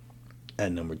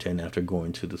at number 10 after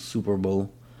going to the Super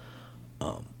Bowl.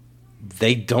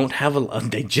 They don't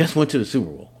have they just went to the Super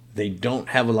Bowl. They don't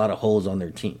have a lot of holes on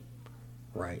their team,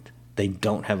 right? They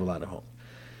don't have a lot of holes.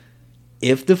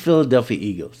 If the Philadelphia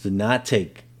Eagles did not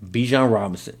take Bijan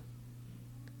Robinson,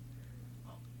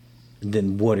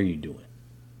 then what are you doing?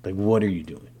 Like, what are you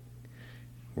doing?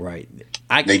 Right?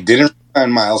 They didn't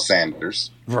sign Miles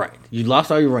Sanders. Right. You lost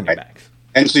all your running backs.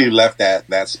 And so you left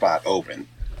that spot open.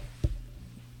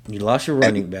 You lost your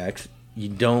running backs.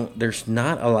 There's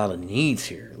not a lot of needs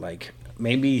here. Like,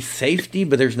 maybe safety,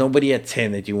 but there's nobody at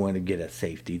 10 that you want to get at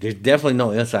safety. There's definitely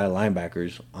no inside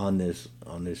linebackers on this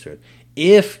trip.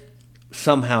 If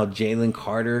somehow Jalen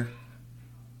Carter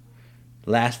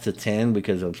lasts to 10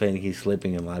 because I'm saying he's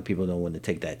slipping and a lot of people don't want to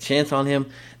take that chance on him,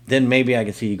 then maybe I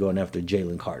can see you going after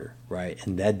Jalen Carter, right?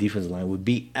 And that defensive line would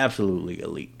be absolutely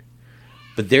elite.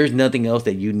 But there's nothing else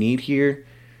that you need here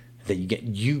that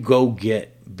you go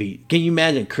get beat. Can you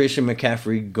imagine Christian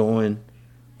McCaffrey going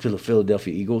to the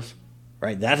Philadelphia Eagles?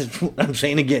 Right, that is what I'm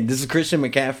saying again. This is Christian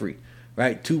McCaffrey,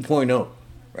 right? 2.0,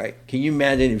 right? Can you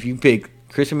imagine if you pick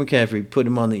Christian McCaffrey, put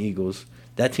him on the Eagles,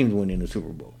 that team's winning the Super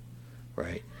Bowl,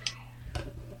 right?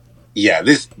 Yeah,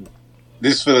 this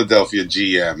Philadelphia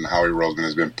GM, Howie Roseman,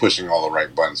 has been pushing all the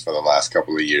right buttons for the last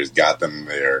couple of years, got them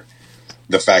there.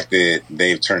 The fact that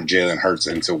they've turned Jalen Hurts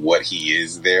into what he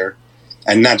is there,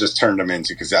 and not just turned him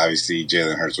into, because obviously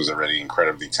Jalen Hurts was already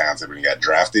incredibly talented when he got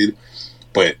drafted,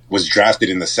 but was drafted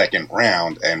in the second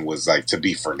round and was like to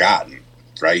be forgotten,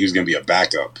 right? He was going to be a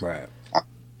backup. Right.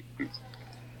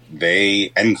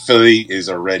 And Philly is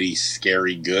already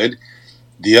scary good.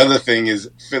 The other thing is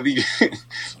Philly.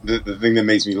 the thing that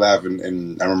makes me laugh,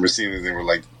 and I remember seeing this, they were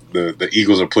like the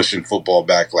Eagles are pushing football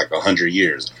back like 100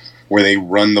 years, where they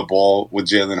run the ball with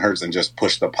Jalen Hurts and just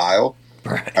push the pile.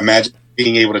 Right. Imagine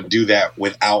being able to do that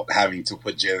without having to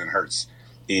put Jalen Hurts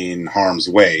in harm's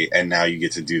way, and now you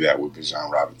get to do that with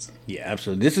Bijan Robinson. Yeah,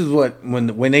 absolutely. This is what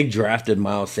when they drafted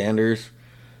Miles Sanders,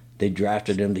 they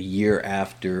drafted him the year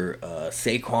after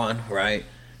Saquon, right?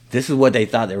 This is what they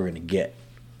thought they were going to get,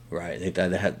 right? They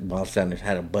thought Miles Sanders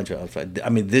had a bunch of upside. I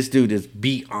mean, this dude is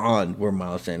beyond where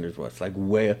Miles Sanders was, like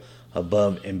way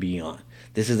above and beyond.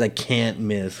 This is a can't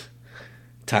miss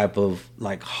type of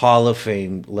like Hall of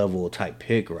Fame level type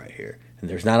pick right here. And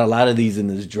there's not a lot of these in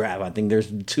this draft. I think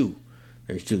there's two.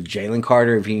 There's two. Jalen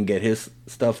Carter, if he can get his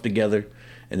stuff together,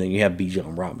 and then you have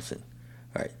Bijan Robinson,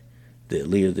 right? The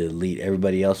elite of the elite.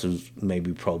 Everybody else is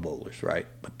maybe Pro Bowlers, right?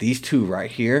 But these two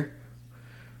right here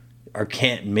are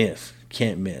can't miss.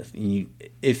 Can't miss.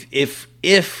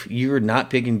 If you're not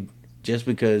picking just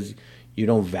because you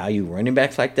don't value running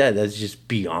backs like that, that's just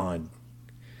beyond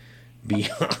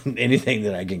anything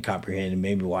that I can comprehend, and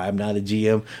maybe why I'm not a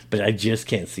GM, but I just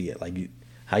can't see it. Like,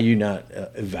 how you not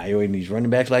evaluating these running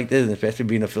backs like this, and especially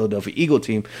being a Philadelphia Eagle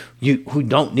team who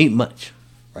don't need much,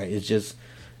 right? It's just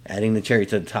adding the cherry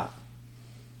to the top.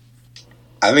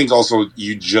 I think also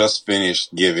you just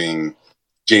finished giving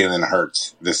Jalen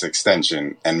Hurts this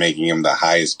extension and making him the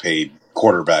highest paid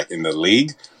quarterback in the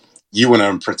league. You want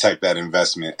to protect that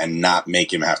investment and not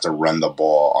make him have to run the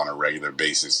ball on a regular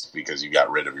basis because you got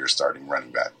rid of your starting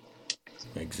running back.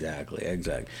 Exactly.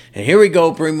 And here we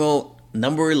go, Primo.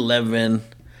 Number 11,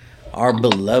 our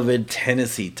beloved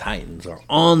Tennessee Titans are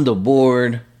on the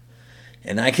board.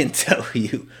 And I can tell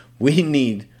you, we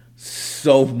need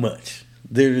so much.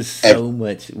 There's so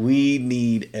much. We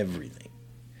need everything.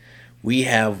 We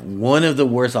have one of the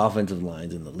worst offensive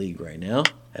lines in the league right now,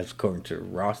 as according to the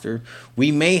roster. We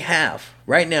have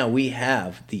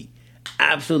the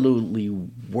absolutely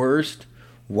worst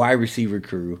wide receiver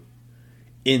crew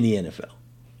in the NFL.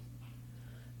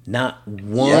 Not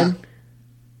one.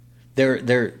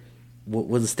 Yeah.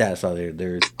 What's the stats out there?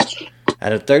 There's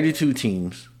out of 32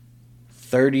 teams,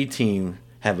 30 teams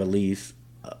have at least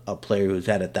a player who's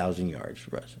had 1,000 yards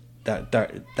rushing,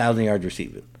 1,000 yards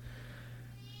receiving.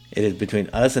 It is between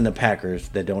us and the Packers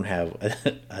that don't have a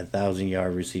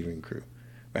 1,000-yard receiving crew,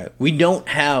 right? We don't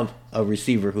have a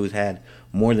receiver who's had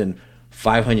more than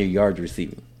 500 yards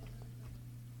receiving.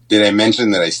 Did I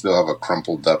mention that I still have a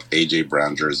crumpled up A.J.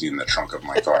 Brown jersey in the trunk of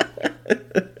my car?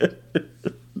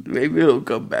 Maybe he'll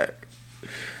come back.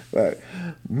 Right.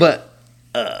 But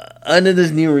under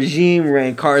this new regime,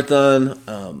 Rand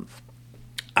Carthon,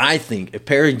 I think if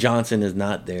Perry Johnson is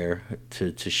not there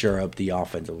to shore up the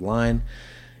offensive line,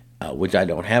 which I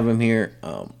don't have him here,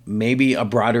 maybe a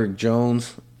Broderick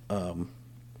Jones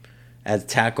as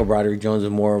tackle. Broderick Jones is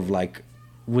more of like,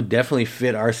 would definitely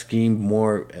fit our scheme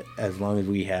more as long as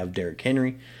we have Derrick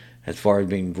Henry, as far as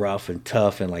being rough and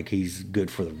tough and like he's good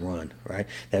for the run, right?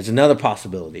 That's another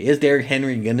possibility. Is Derrick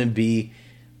Henry going to be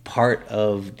part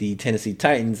of the Tennessee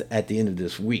Titans at the end of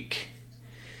this week?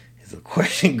 There's a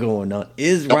question going on.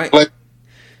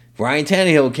 Ryan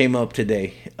Tannehill came up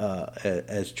today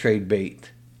as trade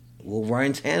bait. Will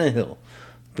Ryan Tannehill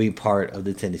be part of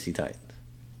the Tennessee Titans?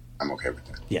 I'm okay with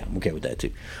that. Yeah, I'm okay with that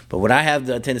too. But what I have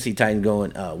the Tennessee Titans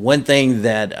going, one thing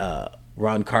that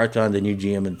Ron Carthon, the new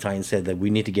GM of the Titans, said that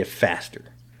we need to get faster.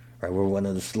 Right, we're one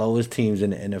of the slowest teams in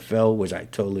the NFL, which I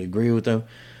totally agree with them.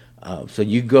 So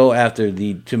you go after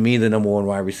to me, the number one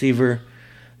wide receiver,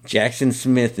 Jackson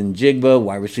Smith and Jigba,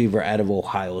 wide receiver out of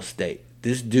Ohio State.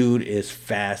 This dude is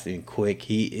fast and quick.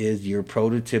 He is your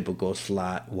prototypical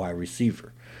slot wide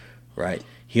receiver, right?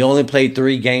 He only played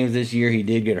 3 games this year. He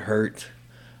did get hurt.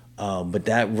 But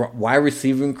that wide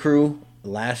receiving crew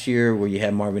last year, where you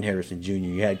had Marvin Harrison Jr.,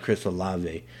 you had Chris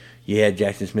Olave, you had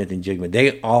Jackson Smith and Jigba,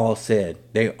 they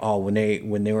all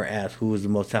when they were asked who was the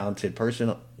most talented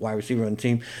person, wide receiver on the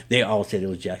team, they all said it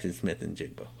was Jackson Smith and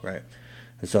Jigba, right?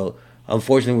 And so,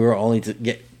 unfortunately, we were only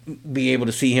to be able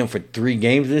to see him for 3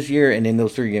 games this year, and in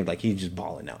those 3 games, like, he's just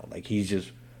balling out, like he's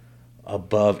just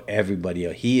above everybody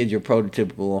else. He is your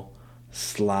prototypical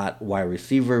slot wide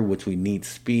receiver, which we need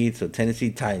speed. So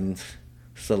Tennessee Titans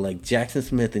select Jackson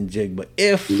Smith and Jigba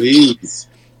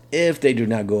if they do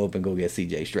not go up and go get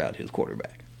C.J. Stroud, his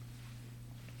quarterback.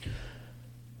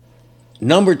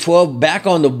 Number 12, back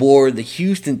on the board, the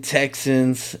Houston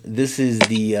Texans. This is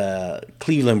the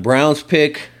Cleveland Browns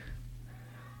pick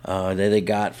that they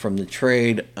got from the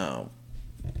trade.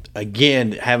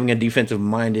 Again, having a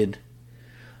defensive-minded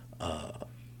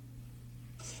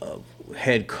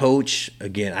head coach.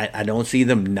 Again, I don't see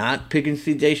them not picking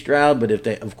C.J. Stroud, but if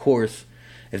they, of course,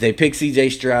 If they pick C.J.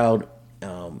 Stroud,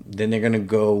 then they're gonna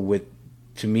go with,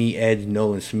 to me, edge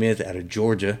Nolan Smith out of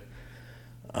Georgia.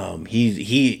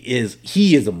 He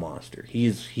is a monster.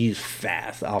 He's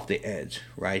fast off the edge,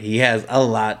 right? He has a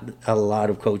lot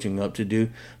of coaching up to do,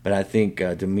 but I think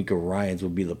D'Amico Ryans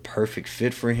would be the perfect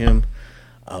fit for him.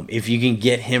 If you can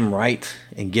get him right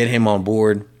and get him on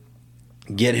board,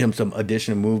 get him some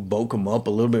additional move, bulk him up a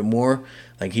little bit more,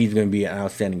 like he's going to be an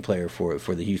outstanding player for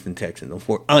the Houston Texans.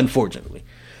 Unfortunately,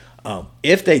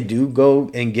 if they do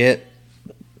go and get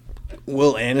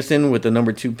Will Anderson with the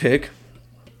number 2 pick,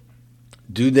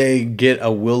 do they get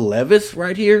a Will Levis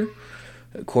right here,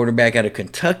 a quarterback out of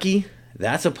Kentucky?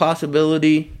 That's a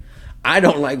possibility. I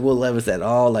don't like Will Levis at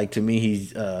all. Like, to me,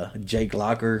 he's Jake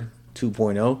Locker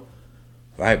 2.0,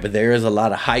 right? But there is a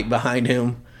lot of hype behind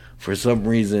him. For some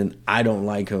reason, I don't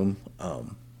like him.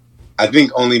 I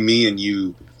think only me and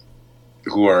you,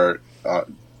 who are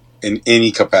in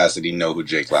any capacity, know who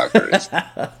Jake Locker is.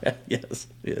 Yes,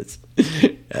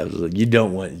 absolutely. You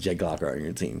don't want Jake Locker on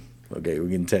your team. Okay, we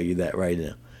can tell you that right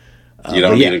now. You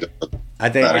don't need to go. I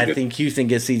think Houston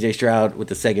gets C.J. Stroud with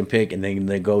the 2nd pick, and then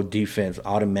they go defense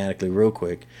automatically real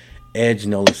quick. Edge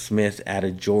Nolan Smith out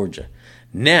of Georgia.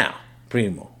 Now,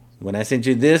 Primo, when I sent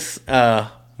you this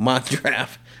mock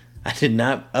draft, I did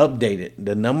not update it.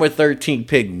 The number 13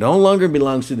 pick no longer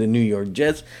belongs to the New York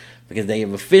Jets because they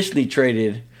have officially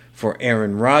traded for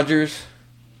Aaron Rodgers.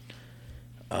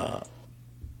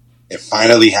 It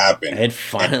finally happened.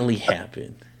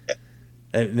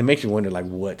 It makes you wonder, like,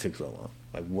 what took so long?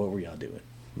 Like, what were y'all doing?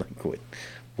 Like, what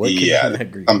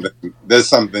there's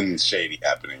something shady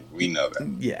happening. We know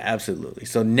that. Yeah, absolutely.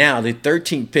 So now the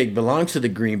 13th pick belongs to the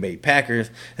Green Bay Packers.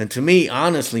 And to me,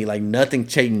 honestly, like, nothing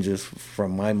changes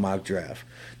from my mock draft.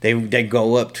 They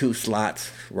go up 2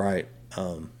 slots, right?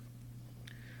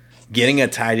 Getting a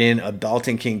tight end, a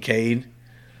Dalton Kincaid,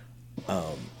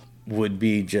 would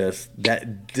be just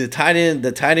that. The tight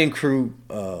end crew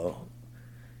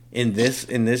in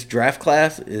this draft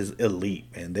class is elite,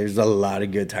 man. There's a lot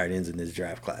of good tight ends in this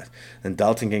draft class, and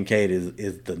Dalton Kincaid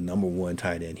is the number 1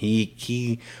 tight end.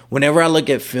 He whenever I look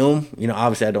at film,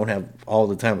 obviously I don't have all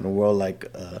the time in the world like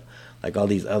all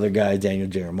these other guys, Daniel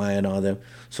Jeremiah and all them.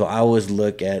 So I always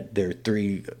look at their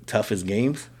 3 toughest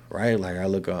games, right? Like I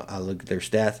look at their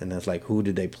stats, and that's like, who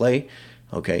did they play?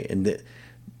 Okay, and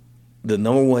the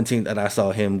number 1 team that I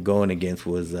saw him going against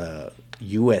was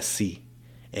USC.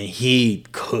 And he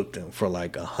cooked him for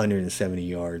like 170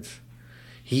 yards.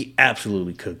 He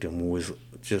absolutely cooked him.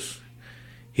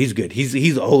 He's good.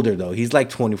 He's older though. He's like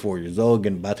 24 years old,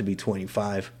 about to be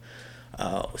 25.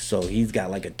 So he's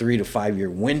got like a 3 to 5 year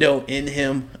window in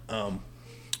him.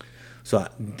 So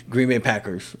Green Bay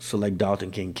Packers select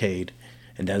Dalton Kincaid,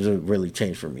 and that doesn't really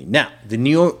change for me. Now the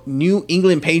New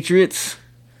England Patriots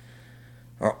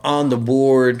are on the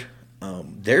board.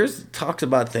 There's talks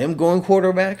about them going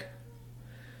quarterback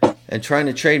and trying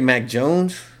to trade Mac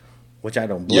Jones, which I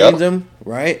don't blame them,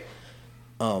 right?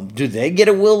 Do they get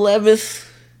a Will Levis?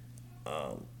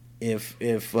 If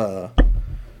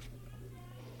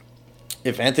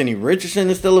Anthony Richardson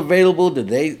is still available, do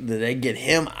they get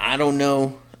him? I don't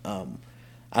know. I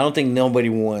don't think nobody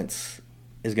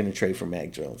is going to trade for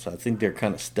Mac Jones, so I think they're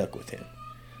kind of stuck with him.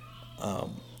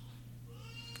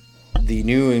 The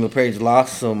New England Patriots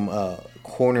lost some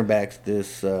cornerbacks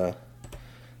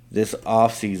this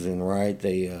offseason, right?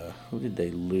 They who did they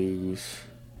lose?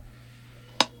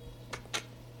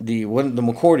 The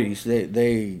McCourtys.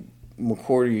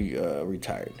 McCourty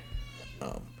retired.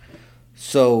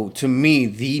 So to me,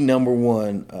 the number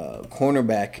 1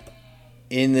 cornerback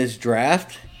in this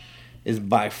draft is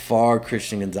by far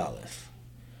Christian Gonzalez.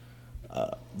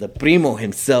 The Primo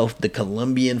himself, the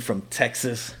Colombian from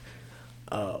Texas,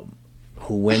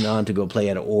 who went on to go play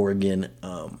at Oregon.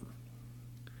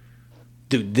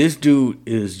 Dude, this dude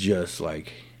is just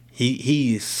like,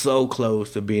 he is so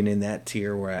close to being in that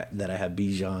tier that I have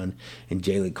Bijan and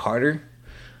Jalen Carter.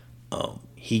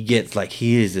 He gets like,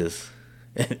 he is just,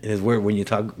 it's weird when you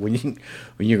talk, when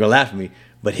you're gonna laugh at me,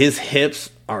 but his hips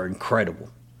are incredible,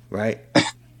 right?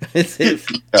 His hips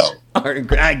are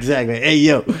exactly. Hey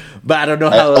yo, but I don't know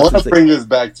how I else want to bring this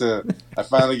back to, I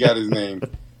finally got his name.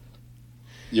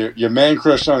 Your man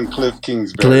crush on Cliff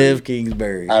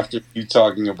Kingsbury. After you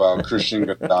talking about Christian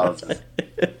Gonzalez.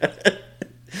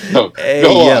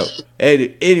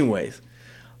 Anyways,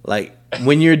 like,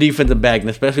 when you're a defensive back, and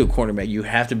especially a cornerback, you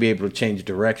have to be able to change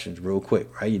directions real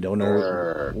quick, right? You don't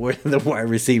know where the wide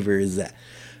receiver is at.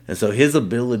 And so his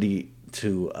ability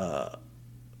to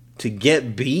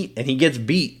get beat, and he gets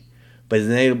beat, but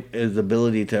his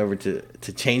ability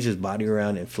to change his body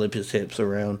around and flip his hips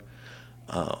around,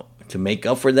 to make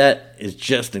up for that is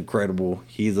just incredible.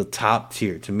 He's a top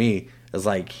tier to me. It's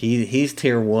like he's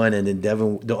tier 1, and then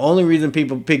Devin. The only reason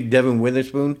people pick Devin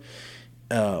Witherspoon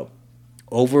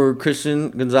over Christian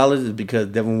Gonzalez is because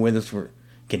Devin Witherspoon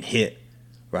can hit,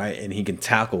 right, and he can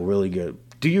tackle really good.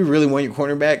 Do you really want your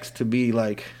cornerbacks to be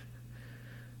like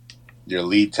your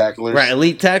lead tacklers, right?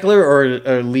 Elite tackler or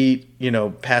elite,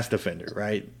 pass defender,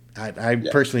 right? I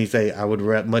personally say I would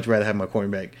much rather have my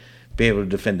cornerback be able to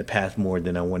defend the pass more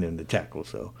than I want him to tackle.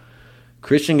 So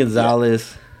Christian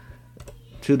Gonzalez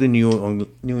to the New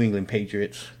England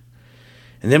Patriots.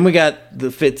 And then we got the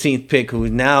 15th pick, who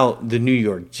is now the New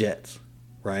York Jets,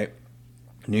 right?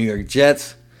 New York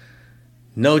Jets,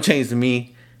 no change to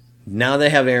me. Now they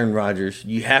have Aaron Rodgers.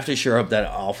 You have to shore up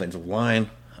that offensive line.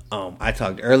 I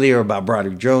talked earlier about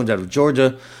Broderick Jones out of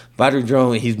Georgia. Broderick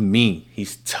Jones, he's mean.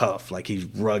 He's tough. Like, he's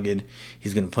rugged.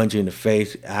 He's going to punch you in the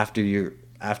face. After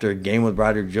a game with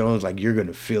Broderick Jones, like, you're going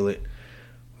to feel it,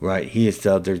 right? He is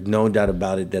tough. There's no doubt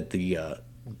about it that the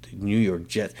New York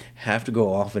Jets have to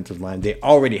go offensive line. They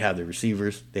already have the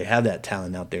receivers. They have that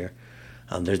talent out there.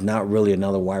 There's not really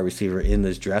another wide receiver in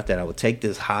this draft that I would take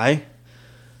this high.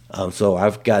 So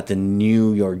I've got the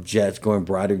New York Jets going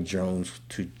Broderick Jones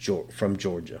from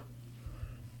Georgia.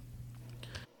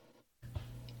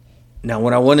 Now,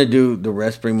 what I want to do, the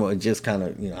rest, Primo, is just kind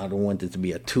of, I don't want this to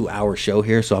be a 2-hour show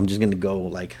here, so I'm just going to go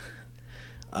like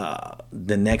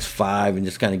the next 5 and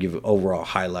just kind of give overall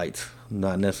highlights.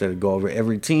 Not necessarily go over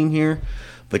every team here,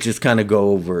 but just kind of go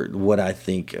over what I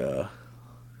think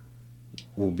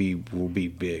will be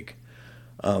big.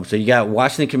 So you got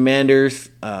Washington Commanders.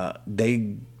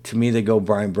 To me, they go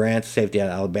Brian Branch, safety out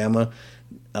of Alabama.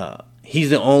 He's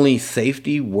the only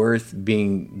safety worth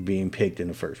being picked in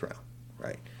the first round,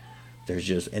 right? There's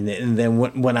just and then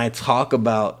when I talk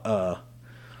about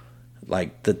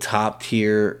like the top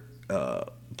tier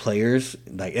players,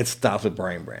 like it stops with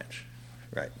Brian Branch,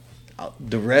 right?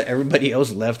 Everybody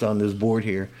else left on this board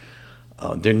here,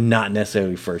 they're not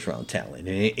necessarily first round talent.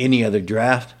 In any other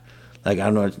draft, like I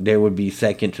don't know, they would be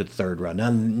second to third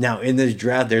round. Now in this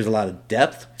draft, there's a lot of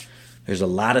depth. There's a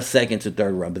lot of second to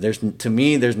third round, but to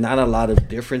me, there's not a lot of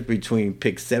difference between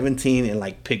pick 17 and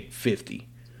like pick 50,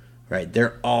 right?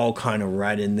 They're all kind of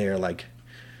right in there, like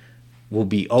will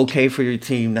be okay for your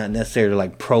team, not necessarily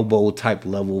like Pro Bowl type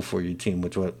level for your team,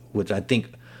 which I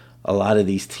think a lot of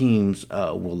these teams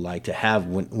will like to have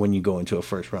when you go into a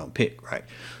first round pick, right?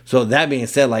 So that being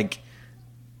said, like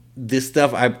this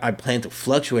stuff, I plan to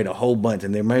fluctuate a whole bunch,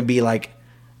 and there might be like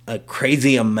a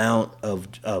crazy amount of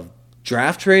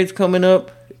draft trades coming up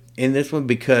in this one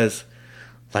because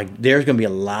like there's going to be a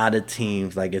lot of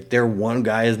teams, like if their one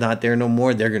guy is not there no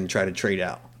more, they're going to try to trade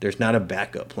out. There's not a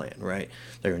backup plan, right?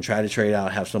 They're going to try to trade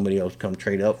out, have somebody else come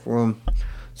trade up for them.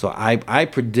 So I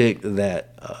predict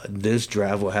that this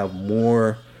draft will have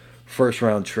more first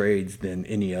round trades than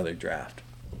any other draft.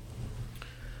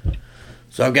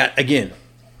 So I've got, again,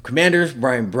 Commanders,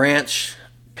 Brian Branch,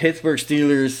 Pittsburgh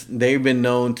Steelers. They've been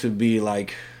known to be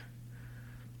like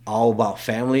all about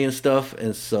family and stuff.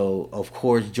 And so, of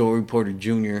course, Joey Porter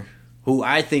Jr., who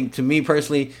I think, to me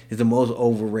personally, is the most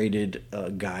overrated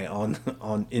guy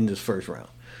on in this first round.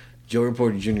 Joey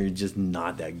Porter Jr. is just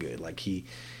not that good. Like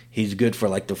he's good for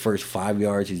like the first 5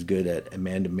 yards. He's good at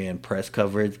man-to-man press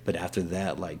coverage, but after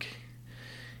that, like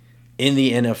in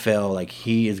the NFL, like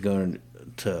he is going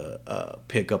to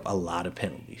pick up a lot of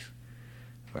penalties.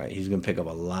 Right, he's going to pick up a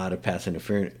lot of pass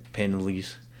interference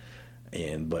penalties.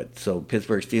 So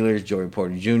Pittsburgh Steelers, Joey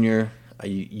Porter Jr.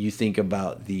 You think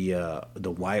about the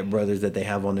Wyatt brothers that they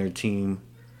have on their team.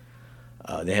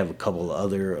 They have a couple of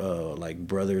other like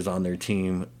brothers on their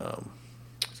team.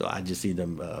 So I just see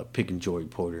them picking Joey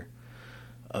Porter.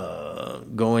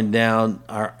 Going down,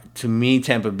 to me,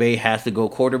 Tampa Bay has to go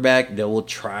quarterback. They will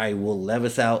try Will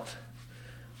Levis out.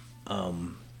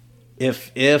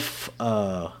 If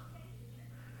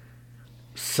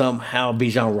somehow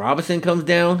Bijan Robinson comes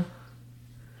down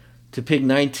to pick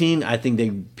 19, I think they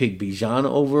pick Bijan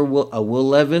over Will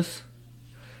Levis.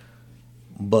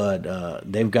 But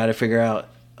they've got to figure out,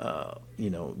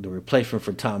 the replacement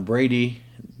for Tom Brady.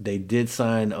 They did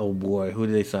sign, oh boy, who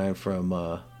did they sign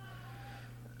from?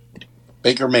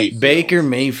 Baker Mayfield. Baker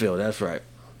Mayfield, that's right.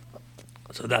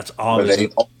 So that's all. But they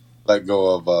let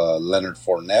go of Leonard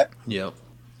Fournette. Yep.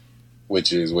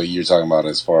 Which is what you're talking about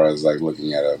as far as like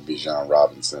looking at Bijan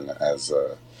Robinson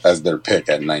as their pick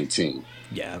at 19.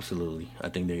 Yeah, absolutely. I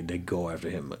think they go after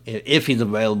him. If he's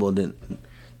available, then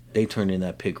they turn in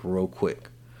that pick real quick.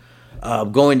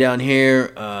 Going down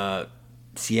here,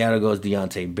 Seattle goes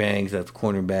Deontay Banks. That's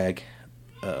cornerback.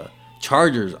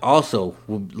 Chargers also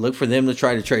will look for them to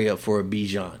try to trade up for a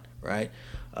Bijan, right?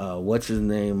 What's his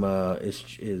name?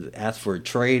 Is asked for a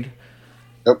trade.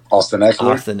 Yep, Austin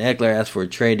Eckler. Austin Eckler asked for a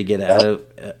trade to get out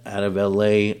of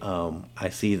LA. I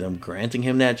see them granting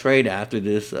him that trade after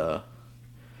this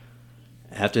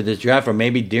draft, or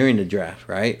maybe during the draft,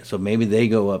 right? So maybe they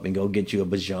go up and go get you a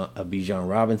Bijan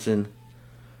Robinson.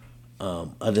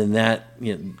 Other than that,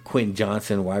 Quentin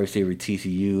Johnson, wide receiver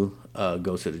TCU,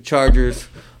 goes to the Chargers.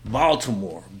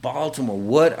 Baltimore,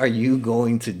 what are you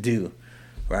going to do,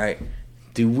 right?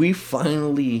 Do we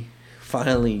finally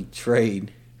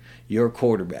trade your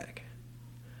quarterback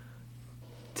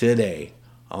today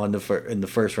in the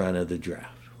first round of the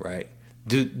draft, right?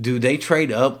 Do they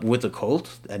trade up with the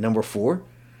Colts at number 4,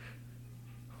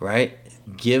 right?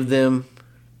 Give them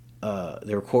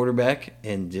their quarterback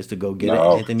and just to go get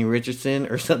Anthony Richardson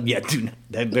or something? Yeah, dude,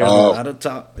 there's a lot of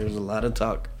talk. There's a lot of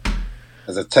talk.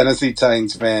 As a Tennessee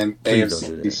Titans fan, Please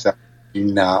AFC do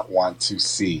not want to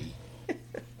see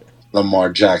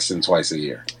Lamar Jackson twice a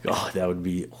year. Oh, that would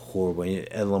be horrible.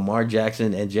 And Lamar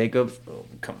Jackson and Jacobs. Oh,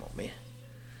 come on, man.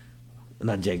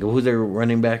 Not Jacob. Who's their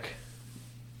running back?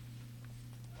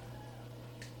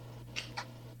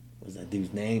 What's that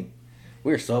dude's name?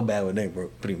 We're so bad with names, bro.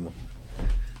 Primo.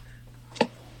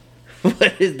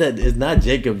 What is that? It's not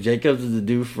Jacob. Jacobs is the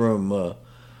dude from the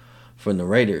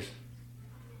Raiders,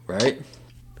 right?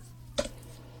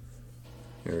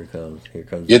 Here it comes.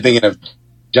 You're thinking of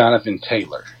Jonathan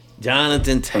Taylor.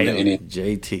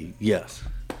 JT. Yes.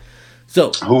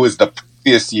 So who is the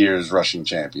previous year's rushing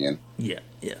champion? Yeah.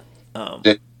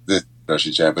 This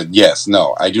rushing champion. Yes,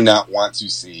 no, I do not want to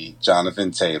see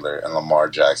Jonathan Taylor and Lamar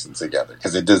Jackson together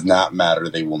because it does not matter.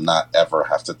 They will not ever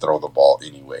have to throw the ball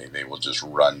anyway. They will just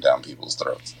run down people's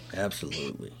throats.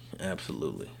 Absolutely.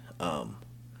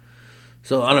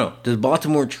 So I don't know. Does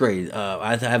Baltimore trade?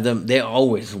 I have them. They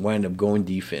always wind up going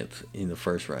defense in the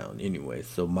first round, anyway.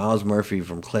 So Miles Murphy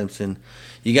from Clemson.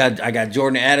 I got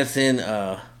Jordan Addison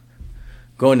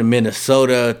going to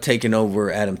Minnesota, taking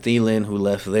over Adam Thielen, who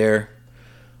left there,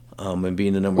 and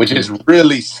being the number. Which 2. is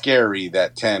really scary,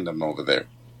 that tandem over there.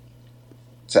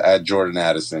 To add Jordan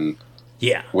Addison,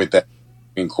 with that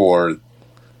core,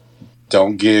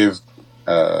 don't give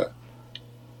the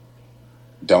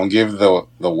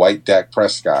white Dak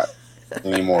Prescott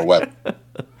any more weapons.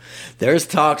 There's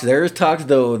talks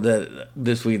though that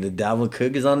this week that Dalvin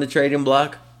Cook is on the trading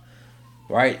block.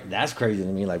 Right, that's crazy to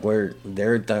me. Like where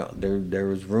there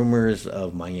was rumors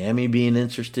of Miami being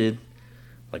interested.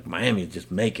 Like Miami is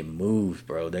just making moves,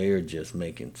 bro. They are just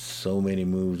making so many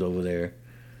moves over there.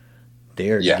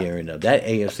 They're gearing up. That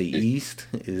AFC East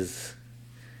is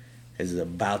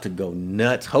about to go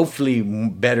nuts. Hopefully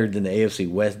better than the AFC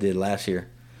West did last year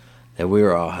that we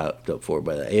were all hyped up for.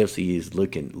 But the AFC is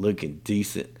looking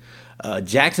decent.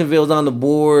 Jacksonville's on the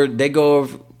board. They go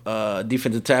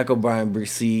defensive tackle Brian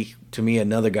Bresee. To me,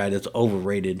 another guy that's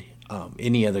overrated.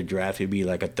 Any other draft, he'd be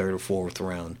like a 3rd or 4th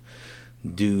round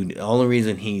dude. The only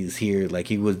reason he's here, like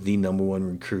he was the number 1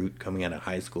 recruit coming out of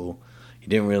high school. He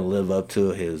didn't really live up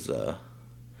to his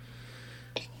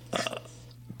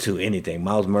to anything.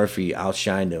 Miles Murphy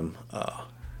outshined him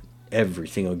every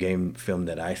single game film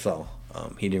that I saw.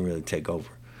 He didn't really take over.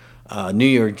 New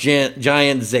York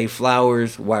Giants, Zay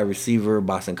Flowers, wide receiver,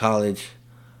 Boston College.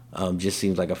 Just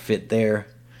seems like a fit there.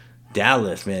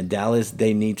 Dallas,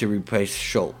 they need to replace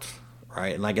Schultz,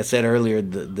 right? And like I said earlier,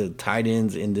 the tight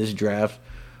ends in this draft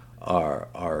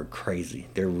are crazy.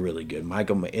 They're really good.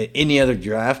 Any other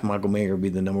draft, Michael Mayer would be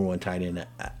the number 1 tight end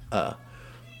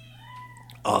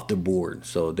off the board.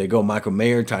 So they go Michael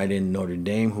Mayer, tight end Notre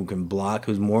Dame, who can block,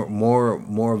 who's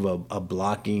more of a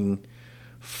blocking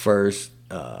first,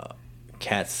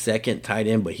 catch second tight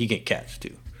end, but he can catch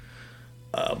too.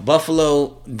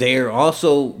 Buffalo, Dallas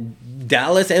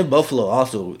and Buffalo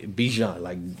also Bijan,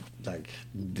 like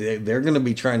they're going to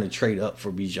be trying to trade up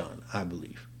for Bijan, I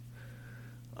believe.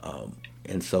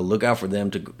 And so look out for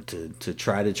them to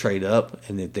try to trade up,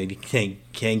 and if they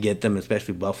can't get them,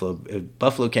 especially Buffalo, if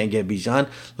Buffalo can't get Bijan,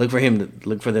 look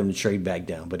for them to trade back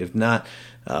down. But if not,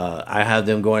 I have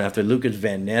them going after Lucas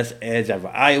Van Ness, edge out of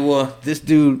Iowa. This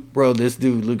dude,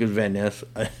 Lucas Van Ness,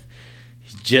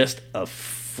 he's just a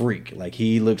freak. Like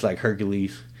he looks like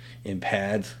Hercules in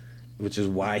pads, which is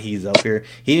why he's up here.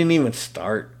 He didn't even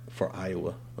start for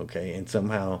Iowa, okay, and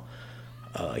somehow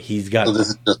he's got. So this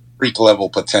is just freak level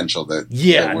potential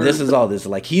this is all this.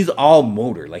 Like he's all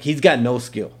motor. Like he's got no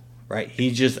skill, right?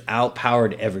 He just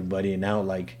outpowered everybody, and now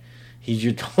like he's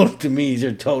your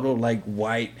total like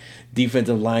white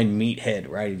defensive line meathead,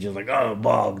 right? He's just like, oh,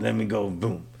 ball, let me go,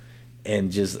 boom,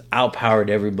 and just outpowered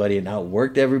everybody and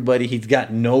outworked everybody. He's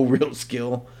got no real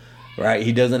skill, right?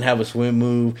 He doesn't have a swim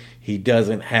move. He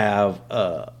doesn't have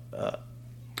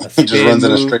a He just spin runs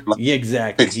in a move. straight line. Yeah,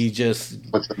 exactly. He's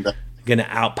just Puts them down. gonna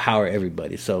outpower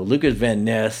everybody. So Lucas Van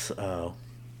Ness,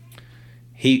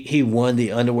 he won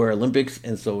the underwear Olympics,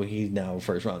 and so he's now a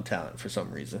first round talent for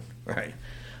some reason, right?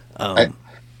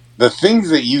 The things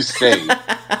that you say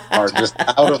are just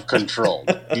out of control.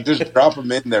 You just drop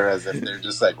them in there as if they're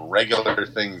just like regular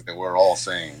things that we're all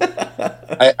saying.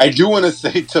 I do want to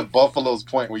say to Buffalo's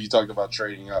point where you talked about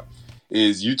trading up,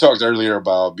 is you talked earlier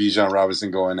about Bijan Robinson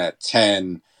going at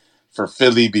 10 for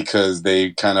Philly because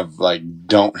they kind of like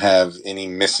don't have any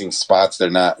missing spots. They're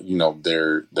not,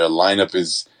 their lineup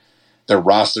is, their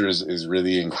roster is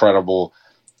really incredible.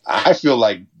 I feel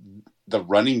like the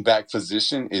running back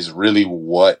position is really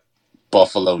what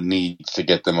Buffalo needs to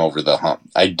get them over the hump.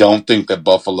 I don't think that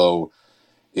Buffalo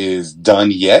is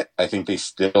done yet. I think they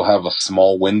still have a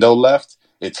small window left.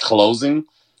 It's closing,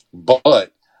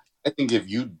 but I think if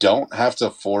you don't have to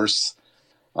force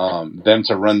them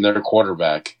to run their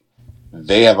quarterback,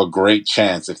 they have a great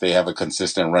chance if they have a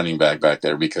consistent running back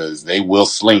there because they will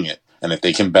sling it. And if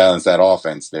they can balance that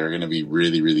offense, they're going to be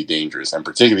really, really dangerous, and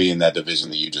particularly in that division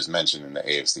that you just mentioned in the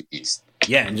AFC East.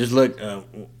 Yeah, and just look,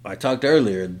 I talked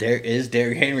earlier. Is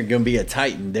Derrick Henry going to be a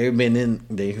Titan? They have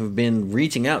been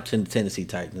reaching out to the Tennessee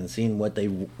Titans and seeing what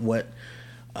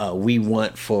we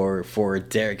want for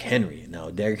Derrick Henry.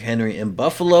 Now, Derrick Henry in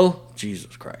Buffalo,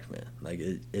 Jesus Christ, man! Like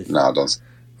No,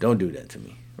 don't do that to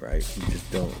me, right? You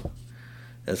just don't.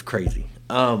 That's crazy.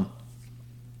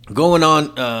 Going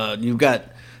on, you've got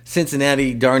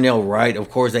Cincinnati, Darnell Wright.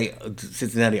 Of course,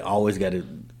 Cincinnati always got to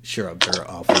shore up their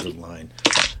offensive line.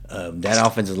 That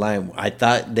offensive line, I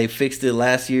thought they fixed it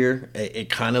last year. It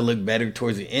kind of looked better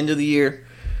towards the end of the year,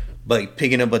 but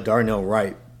picking up a Darnell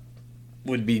Wright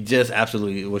would be just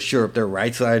absolutely, it will shore up their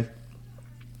right side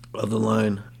of the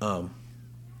line.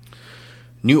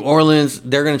 New Orleans,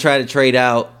 they're going to try to trade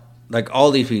out, like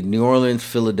all these people. New Orleans,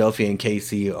 Philadelphia, and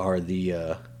KC are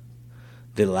the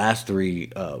last three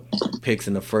picks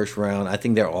in the first round. I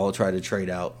think they're all trying to trade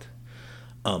out.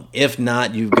 If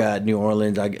not, you've got New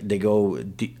Orleans. They go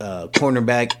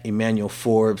cornerback Emmanuel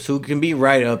Forbes, who can be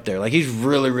right up there. Like he's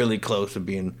really, really close to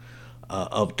being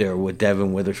up there with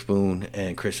Devin Witherspoon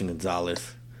and Christian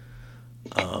Gonzalez.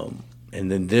 And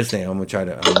then this thing, I'm gonna try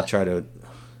to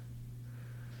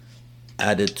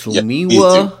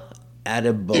Adetomiwa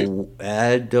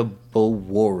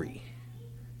Adebowori,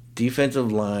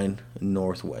 defensive line,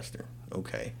 Northwestern.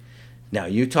 Okay, now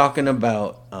you're talking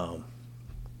about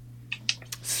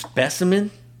specimen.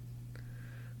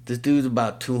 This dude's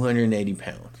about 280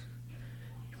 pounds.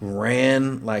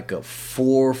 Ran like a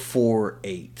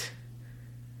 4.48.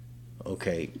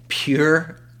 Okay,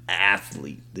 pure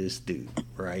athlete. This dude,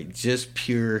 right? Just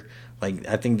pure. Like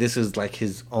I think this is like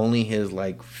his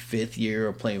like 5th year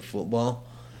of playing football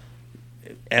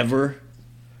ever,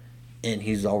 and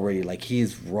he's already like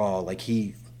he's raw. Like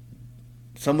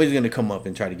somebody's gonna come up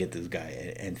and try to get this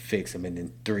guy and fix him, and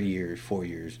in 3 years, 4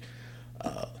 years.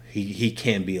 He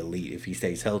can be elite if he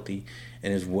stays healthy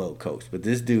and is well coached. But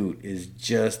this dude is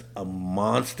just a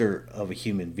monster of a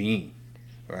human being,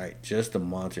 right? Just a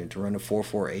monster. And to run a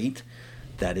 4.48,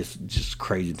 that is just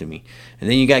crazy to me. And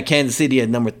then you got Kansas City at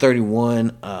number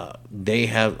 31. They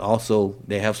have a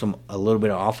little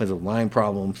bit of offensive line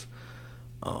problems,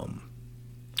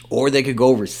 or they could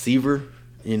go receiver.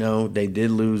 They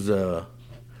did lose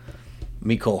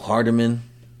Miko Hardeman.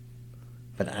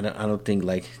 But I don't think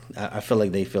I feel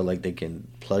like they can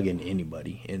plug in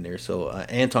anybody in there. So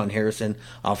Anton Harrison,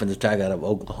 offensive tackle out of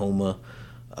Oklahoma,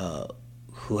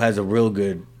 who has a real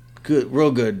good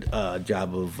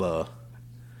job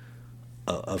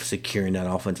of securing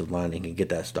that offensive line and can get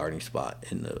that starting spot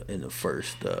in the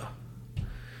first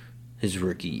his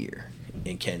rookie year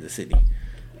in Kansas City.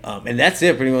 And that's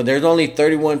it pretty much. There's only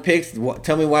 31 picks.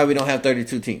 Tell me why we don't have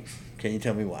 32 teams. Can you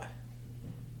tell me why?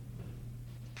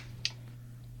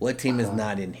 What team is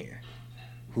not in here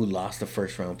who lost the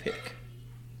first round pick?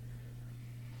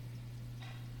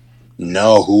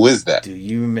 No, who is that? Do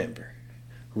you remember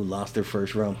who lost their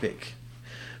first round pick?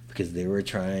 Because they were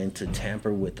trying to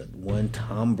tamper with one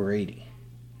Tom Brady.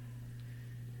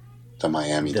 The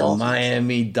Miami Dolphins. The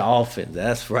Miami Dolphins.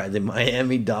 That's right. The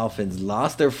Miami Dolphins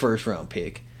lost their first round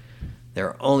pick. There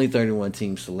are only 31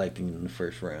 teams selecting in the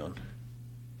first round.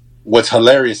 What's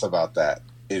hilarious about that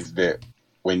is that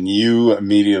when you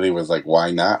immediately was like,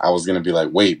 why not? I was going to be like,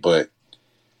 wait, but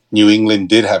New England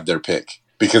did have their pick.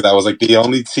 Because I was like, the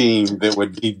only team that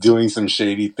would be doing some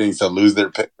shady things to lose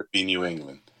their pick would be New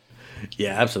England.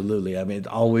 Yeah, absolutely. I mean, it's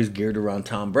always geared around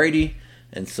Tom Brady.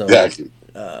 And so exactly.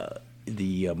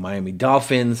 The Miami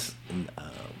Dolphins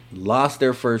lost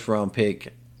their first round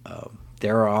pick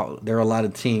there are a lot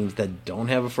of teams that don't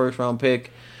have a first round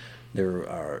pick.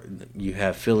 You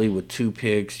have Philly with 2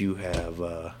 picks. You have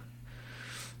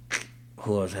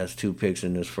who else has 2 picks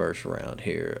in this first round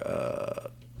here?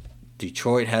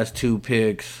 Detroit has 2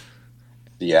 picks.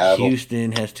 Seattle.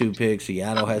 Houston has 2 picks.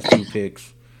 Seattle has 2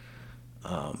 picks.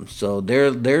 So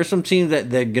there are some teams that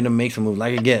they're gonna make some moves.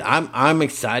 Like again, I'm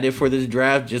excited for this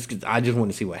draft just because I just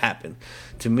want to see what happens.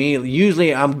 To me,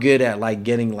 usually I'm good at like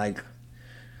getting like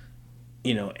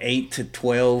 8 to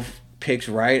 12 picks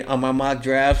right on my mock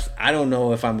drafts. I don't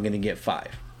know if I'm gonna get 5,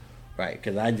 right?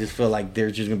 Because I just feel like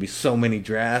there's just gonna be so many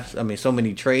drafts. I mean, so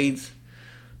many trades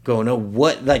going on.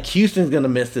 What like Houston's gonna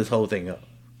mess this whole thing up?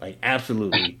 Like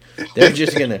absolutely, they're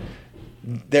just gonna.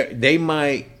 They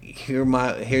might hear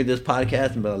this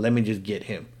podcast and be like, let me just get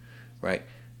him, right,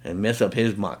 and mess up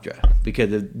his mock draft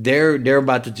because if they're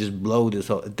about to just blow this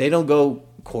whole. If they don't go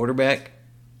quarterback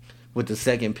with the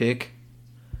second pick,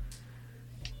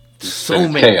 so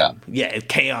many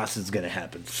chaos is gonna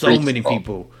happen. So many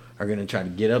people are gonna try to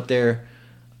get up there,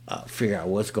 figure out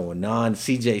what's going on.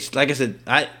 CJ, like I said,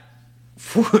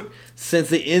 since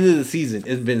the end of the season,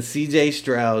 it's been CJ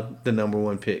Stroud the number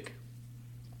 1 pick.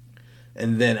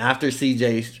 And then after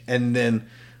CJ, and then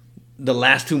the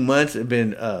last 2 months have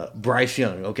been Bryce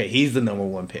Young. Okay, he's the number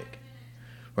 1 pick,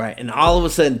 right? And all of a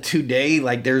sudden today,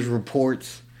 like there's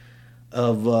reports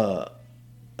of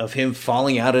him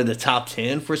falling out of the top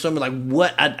 10 for something. Like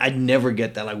what? I never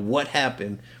get that. Like what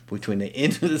happened between the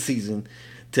end of the season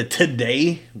to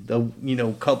today?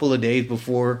 Couple of days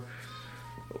before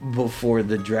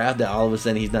the draft, that all of a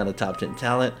sudden he's not a top 10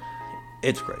 talent.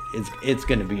 It's great. It's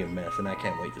going to be a mess, and I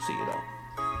can't wait to see it all.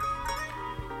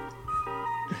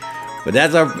 But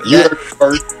that's our... Your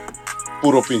first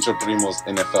Puro Pinche Primos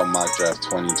NFL Mock Draft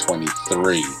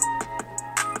 2023.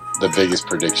 The biggest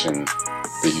prediction,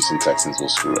 the Houston Texans will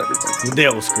screw everything up. They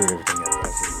will screw everything up,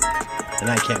 absolutely. And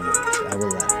I can't wait. I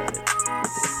will laugh at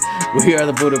it. We are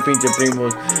the Puro Pinche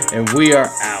Primos, and we are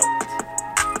out.